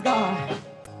 Yes, God.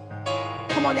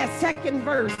 Come on, that second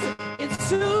verse.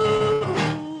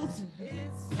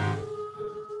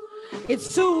 It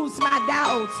soothes my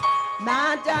doubts,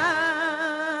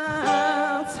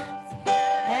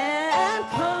 and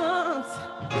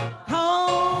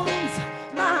calms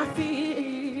my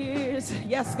fears.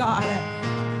 Yes, God.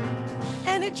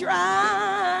 And it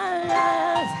dries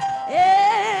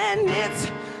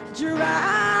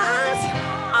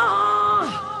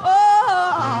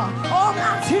all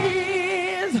my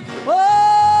tears.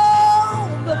 Oh,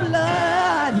 the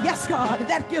blood. Yes, God,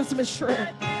 that gives me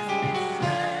strength.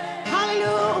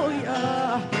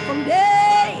 Hallelujah. From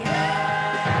day,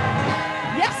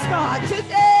 yes, God,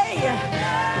 today,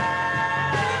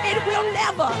 it will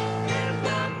never.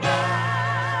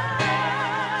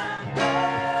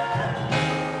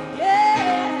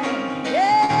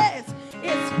 Yes,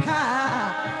 it's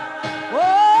power.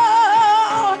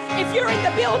 Oh, if you're in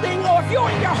the building or if you're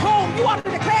in your home, you want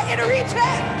to declare it, reach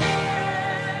it.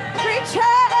 Reach it.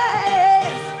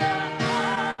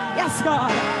 Yes,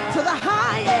 God, to the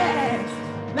highest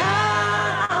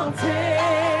mountain.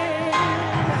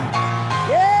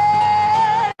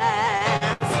 Yes,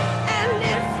 and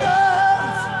it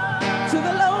flows to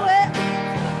the lowest,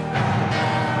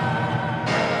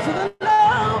 to the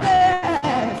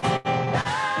lowest.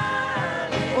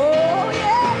 Oh,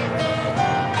 yeah.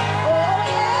 Oh,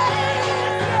 yes,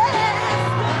 yes.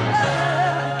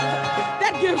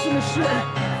 That gives me strength.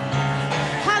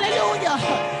 Hallelujah.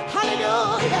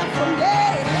 Hallelujah. From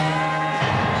day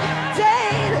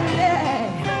to day,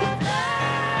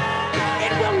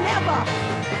 it will never.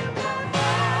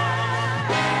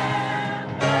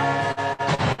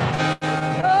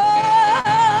 Oh,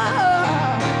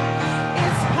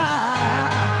 it's power.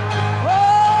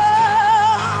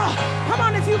 Oh, come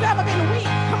on, if you've ever been weak,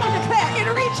 come on, declare it,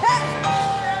 reach it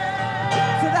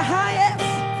to the highest.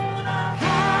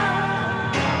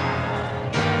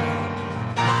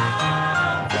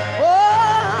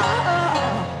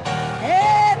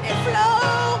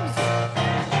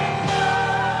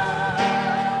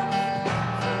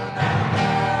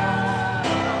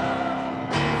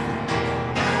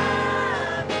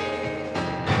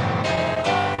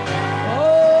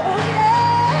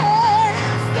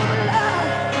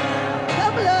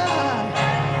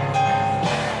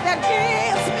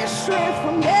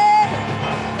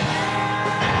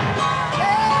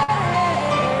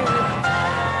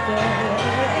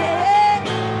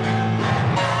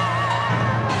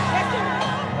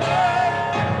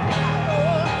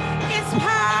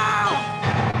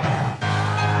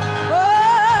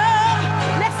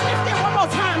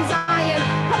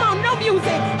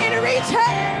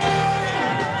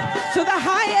 To the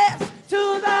highest,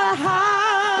 to the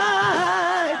highest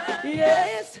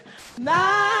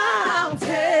mountain.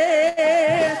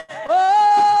 Oh,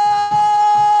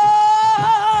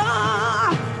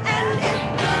 and it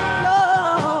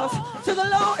flows to the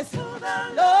lowest,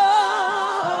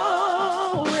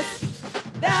 lowest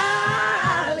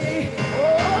valley.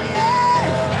 Oh, yes.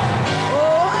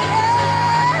 Oh,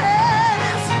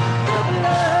 yes. The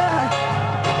blood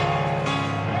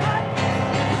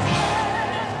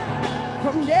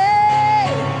from day,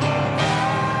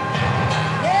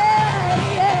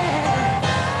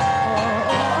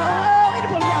 oh, it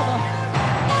will never,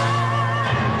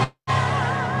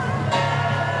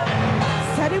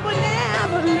 said it will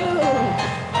never lose.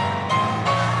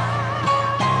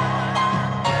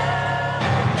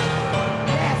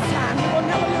 Last time, it will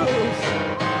never lose.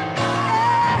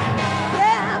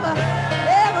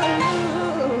 Never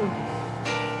lose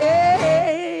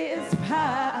its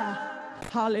power.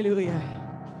 Hallelujah.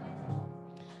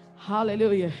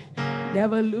 Hallelujah.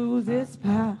 Never lose its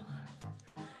power.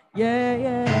 Yeah,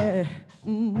 yeah.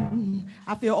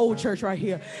 I feel old church right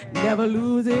here. Never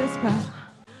lose its power.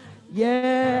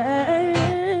 Yeah.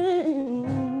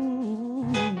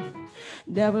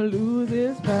 Never lose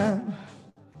its power.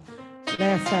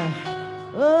 Last time.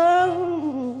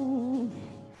 Oh.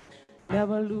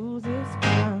 Never lose its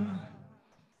power.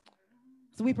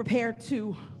 So we prepare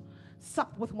to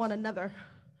sup with one another.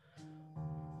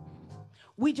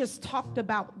 We just talked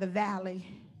about the valley,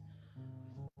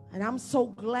 and I'm so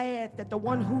glad that the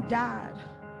one who died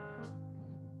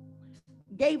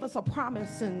gave us a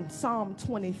promise in Psalm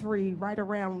 23, right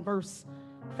around verse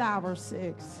 5 or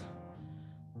 6.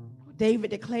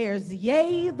 David declares,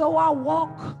 yea, though I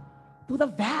walk through the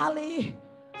valley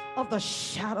of the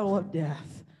shadow of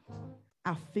death,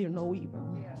 I fear no evil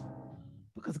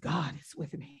because God is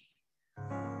with me.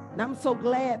 And I'm so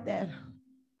glad that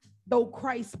though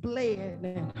Christ bled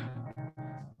and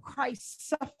Christ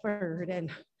suffered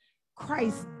and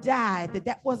Christ died,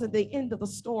 that wasn't the end of the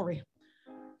story.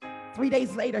 3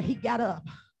 days later, he got up.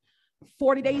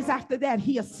 40 days after that,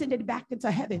 he ascended back into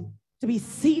heaven to be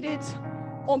seated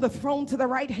on the throne to the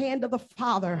right hand of the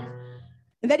Father.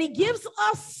 And that he gives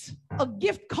us a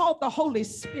gift called the Holy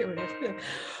Spirit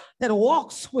that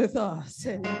walks with us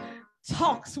and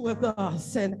talks with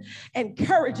us and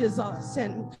encourages us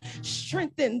and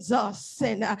strengthens us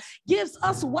and gives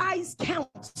us wise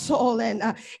counsel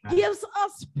and gives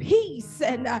us peace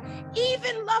and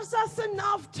even loves us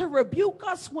enough to rebuke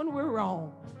us when we're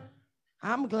wrong.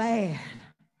 I'm glad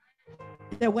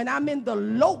that when I'm in the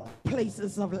low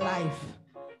places of life,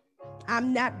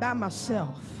 I'm not by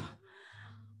myself,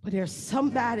 but there's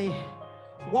somebody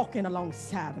walking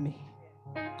alongside of me.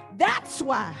 That's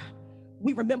why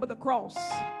we remember the cross.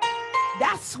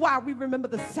 That's why we remember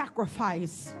the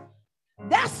sacrifice.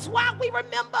 That's why we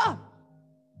remember,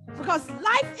 because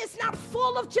life is not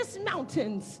full of just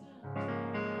mountains.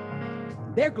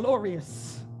 They're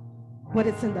glorious, but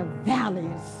it's in the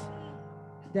valleys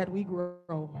that we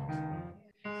grow.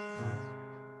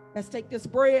 Let's take this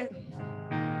bread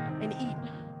and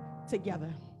eat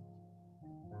together.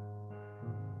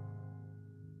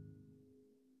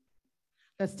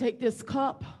 Let's take this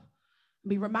cup,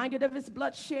 be reminded of his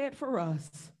blood shed for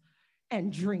us,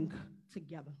 and drink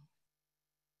together.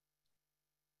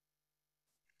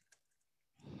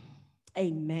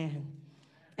 Amen.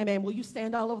 Amen. Will you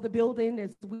stand all over the building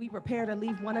as we prepare to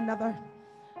leave one another,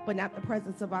 but not the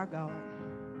presence of our God?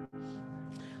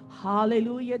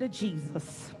 Hallelujah to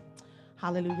Jesus.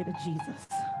 Hallelujah to Jesus.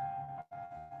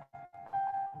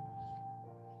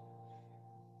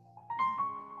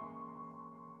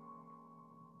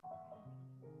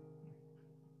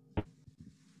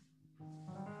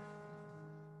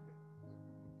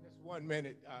 Just 1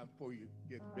 minute before you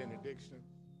get the benediction.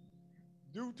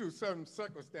 Due to some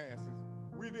circumstances,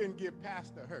 we didn't give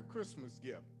Pastor her Christmas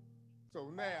gift.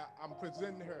 So now I'm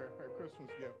presenting her Christmas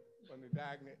gift from the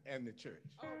diaconate and the church.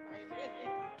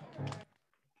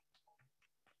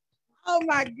 Oh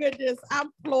my goodness, I'm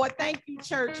floored. Thank you,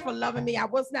 church, for loving me. I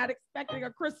was not expecting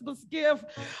a Christmas gift,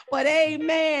 but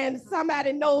amen.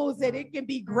 Somebody knows that it can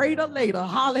be greater later.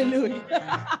 Hallelujah.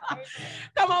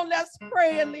 Come on, let's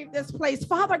pray and leave this place.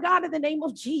 Father God, in the name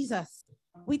of Jesus,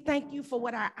 we thank you for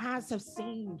what our eyes have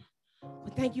seen.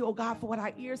 We thank you, oh God, for what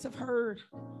our ears have heard.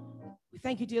 We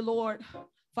thank you, dear Lord,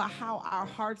 for how our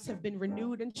hearts have been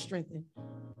renewed and strengthened.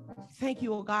 Thank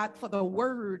you, oh God, for the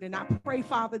word. And I pray,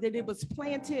 Father, that it was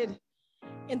planted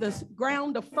in the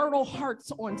ground of fertile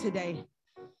hearts on today.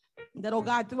 That, oh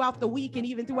God, throughout the week and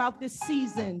even throughout this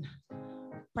season,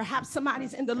 perhaps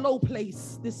somebody's in the low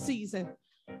place this season.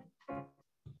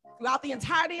 Throughout the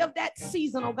entirety of that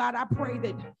season, oh God, I pray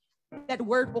that that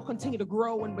word will continue to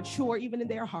grow and mature even in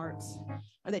their hearts,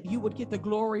 and that you would get the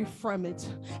glory from it.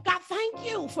 God, thank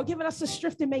you for giving us the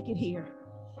strength to make it here.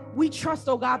 We trust,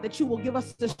 oh God, that you will give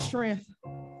us the strength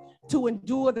to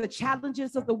endure the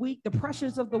challenges of the week, the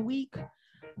pressures of the week,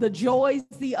 the joys,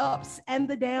 the ups and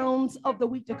the downs of the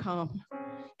week to come.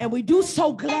 And we do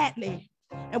so gladly,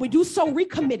 and we do so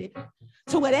recommitted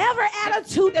to whatever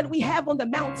attitude that we have on the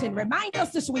mountain. Remind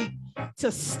us this week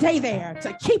to stay there,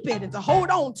 to keep it, and to hold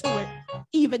on to it,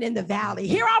 even in the valley.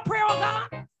 Hear our prayer, oh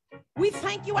God. We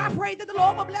thank you. I pray that the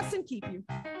Lord will bless and keep you,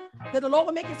 that the Lord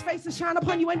will make his face to shine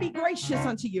upon you and be gracious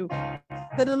unto you,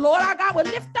 that the Lord our God will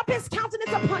lift up his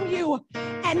countenance upon you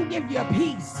and give you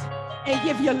peace, and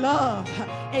give you love,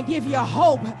 and give you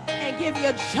hope, and give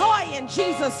you joy in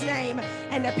Jesus' name.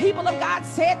 And the people of God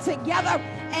said together,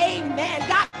 amen.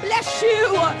 God bless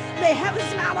you. May heaven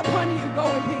smile upon you. Go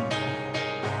in peace.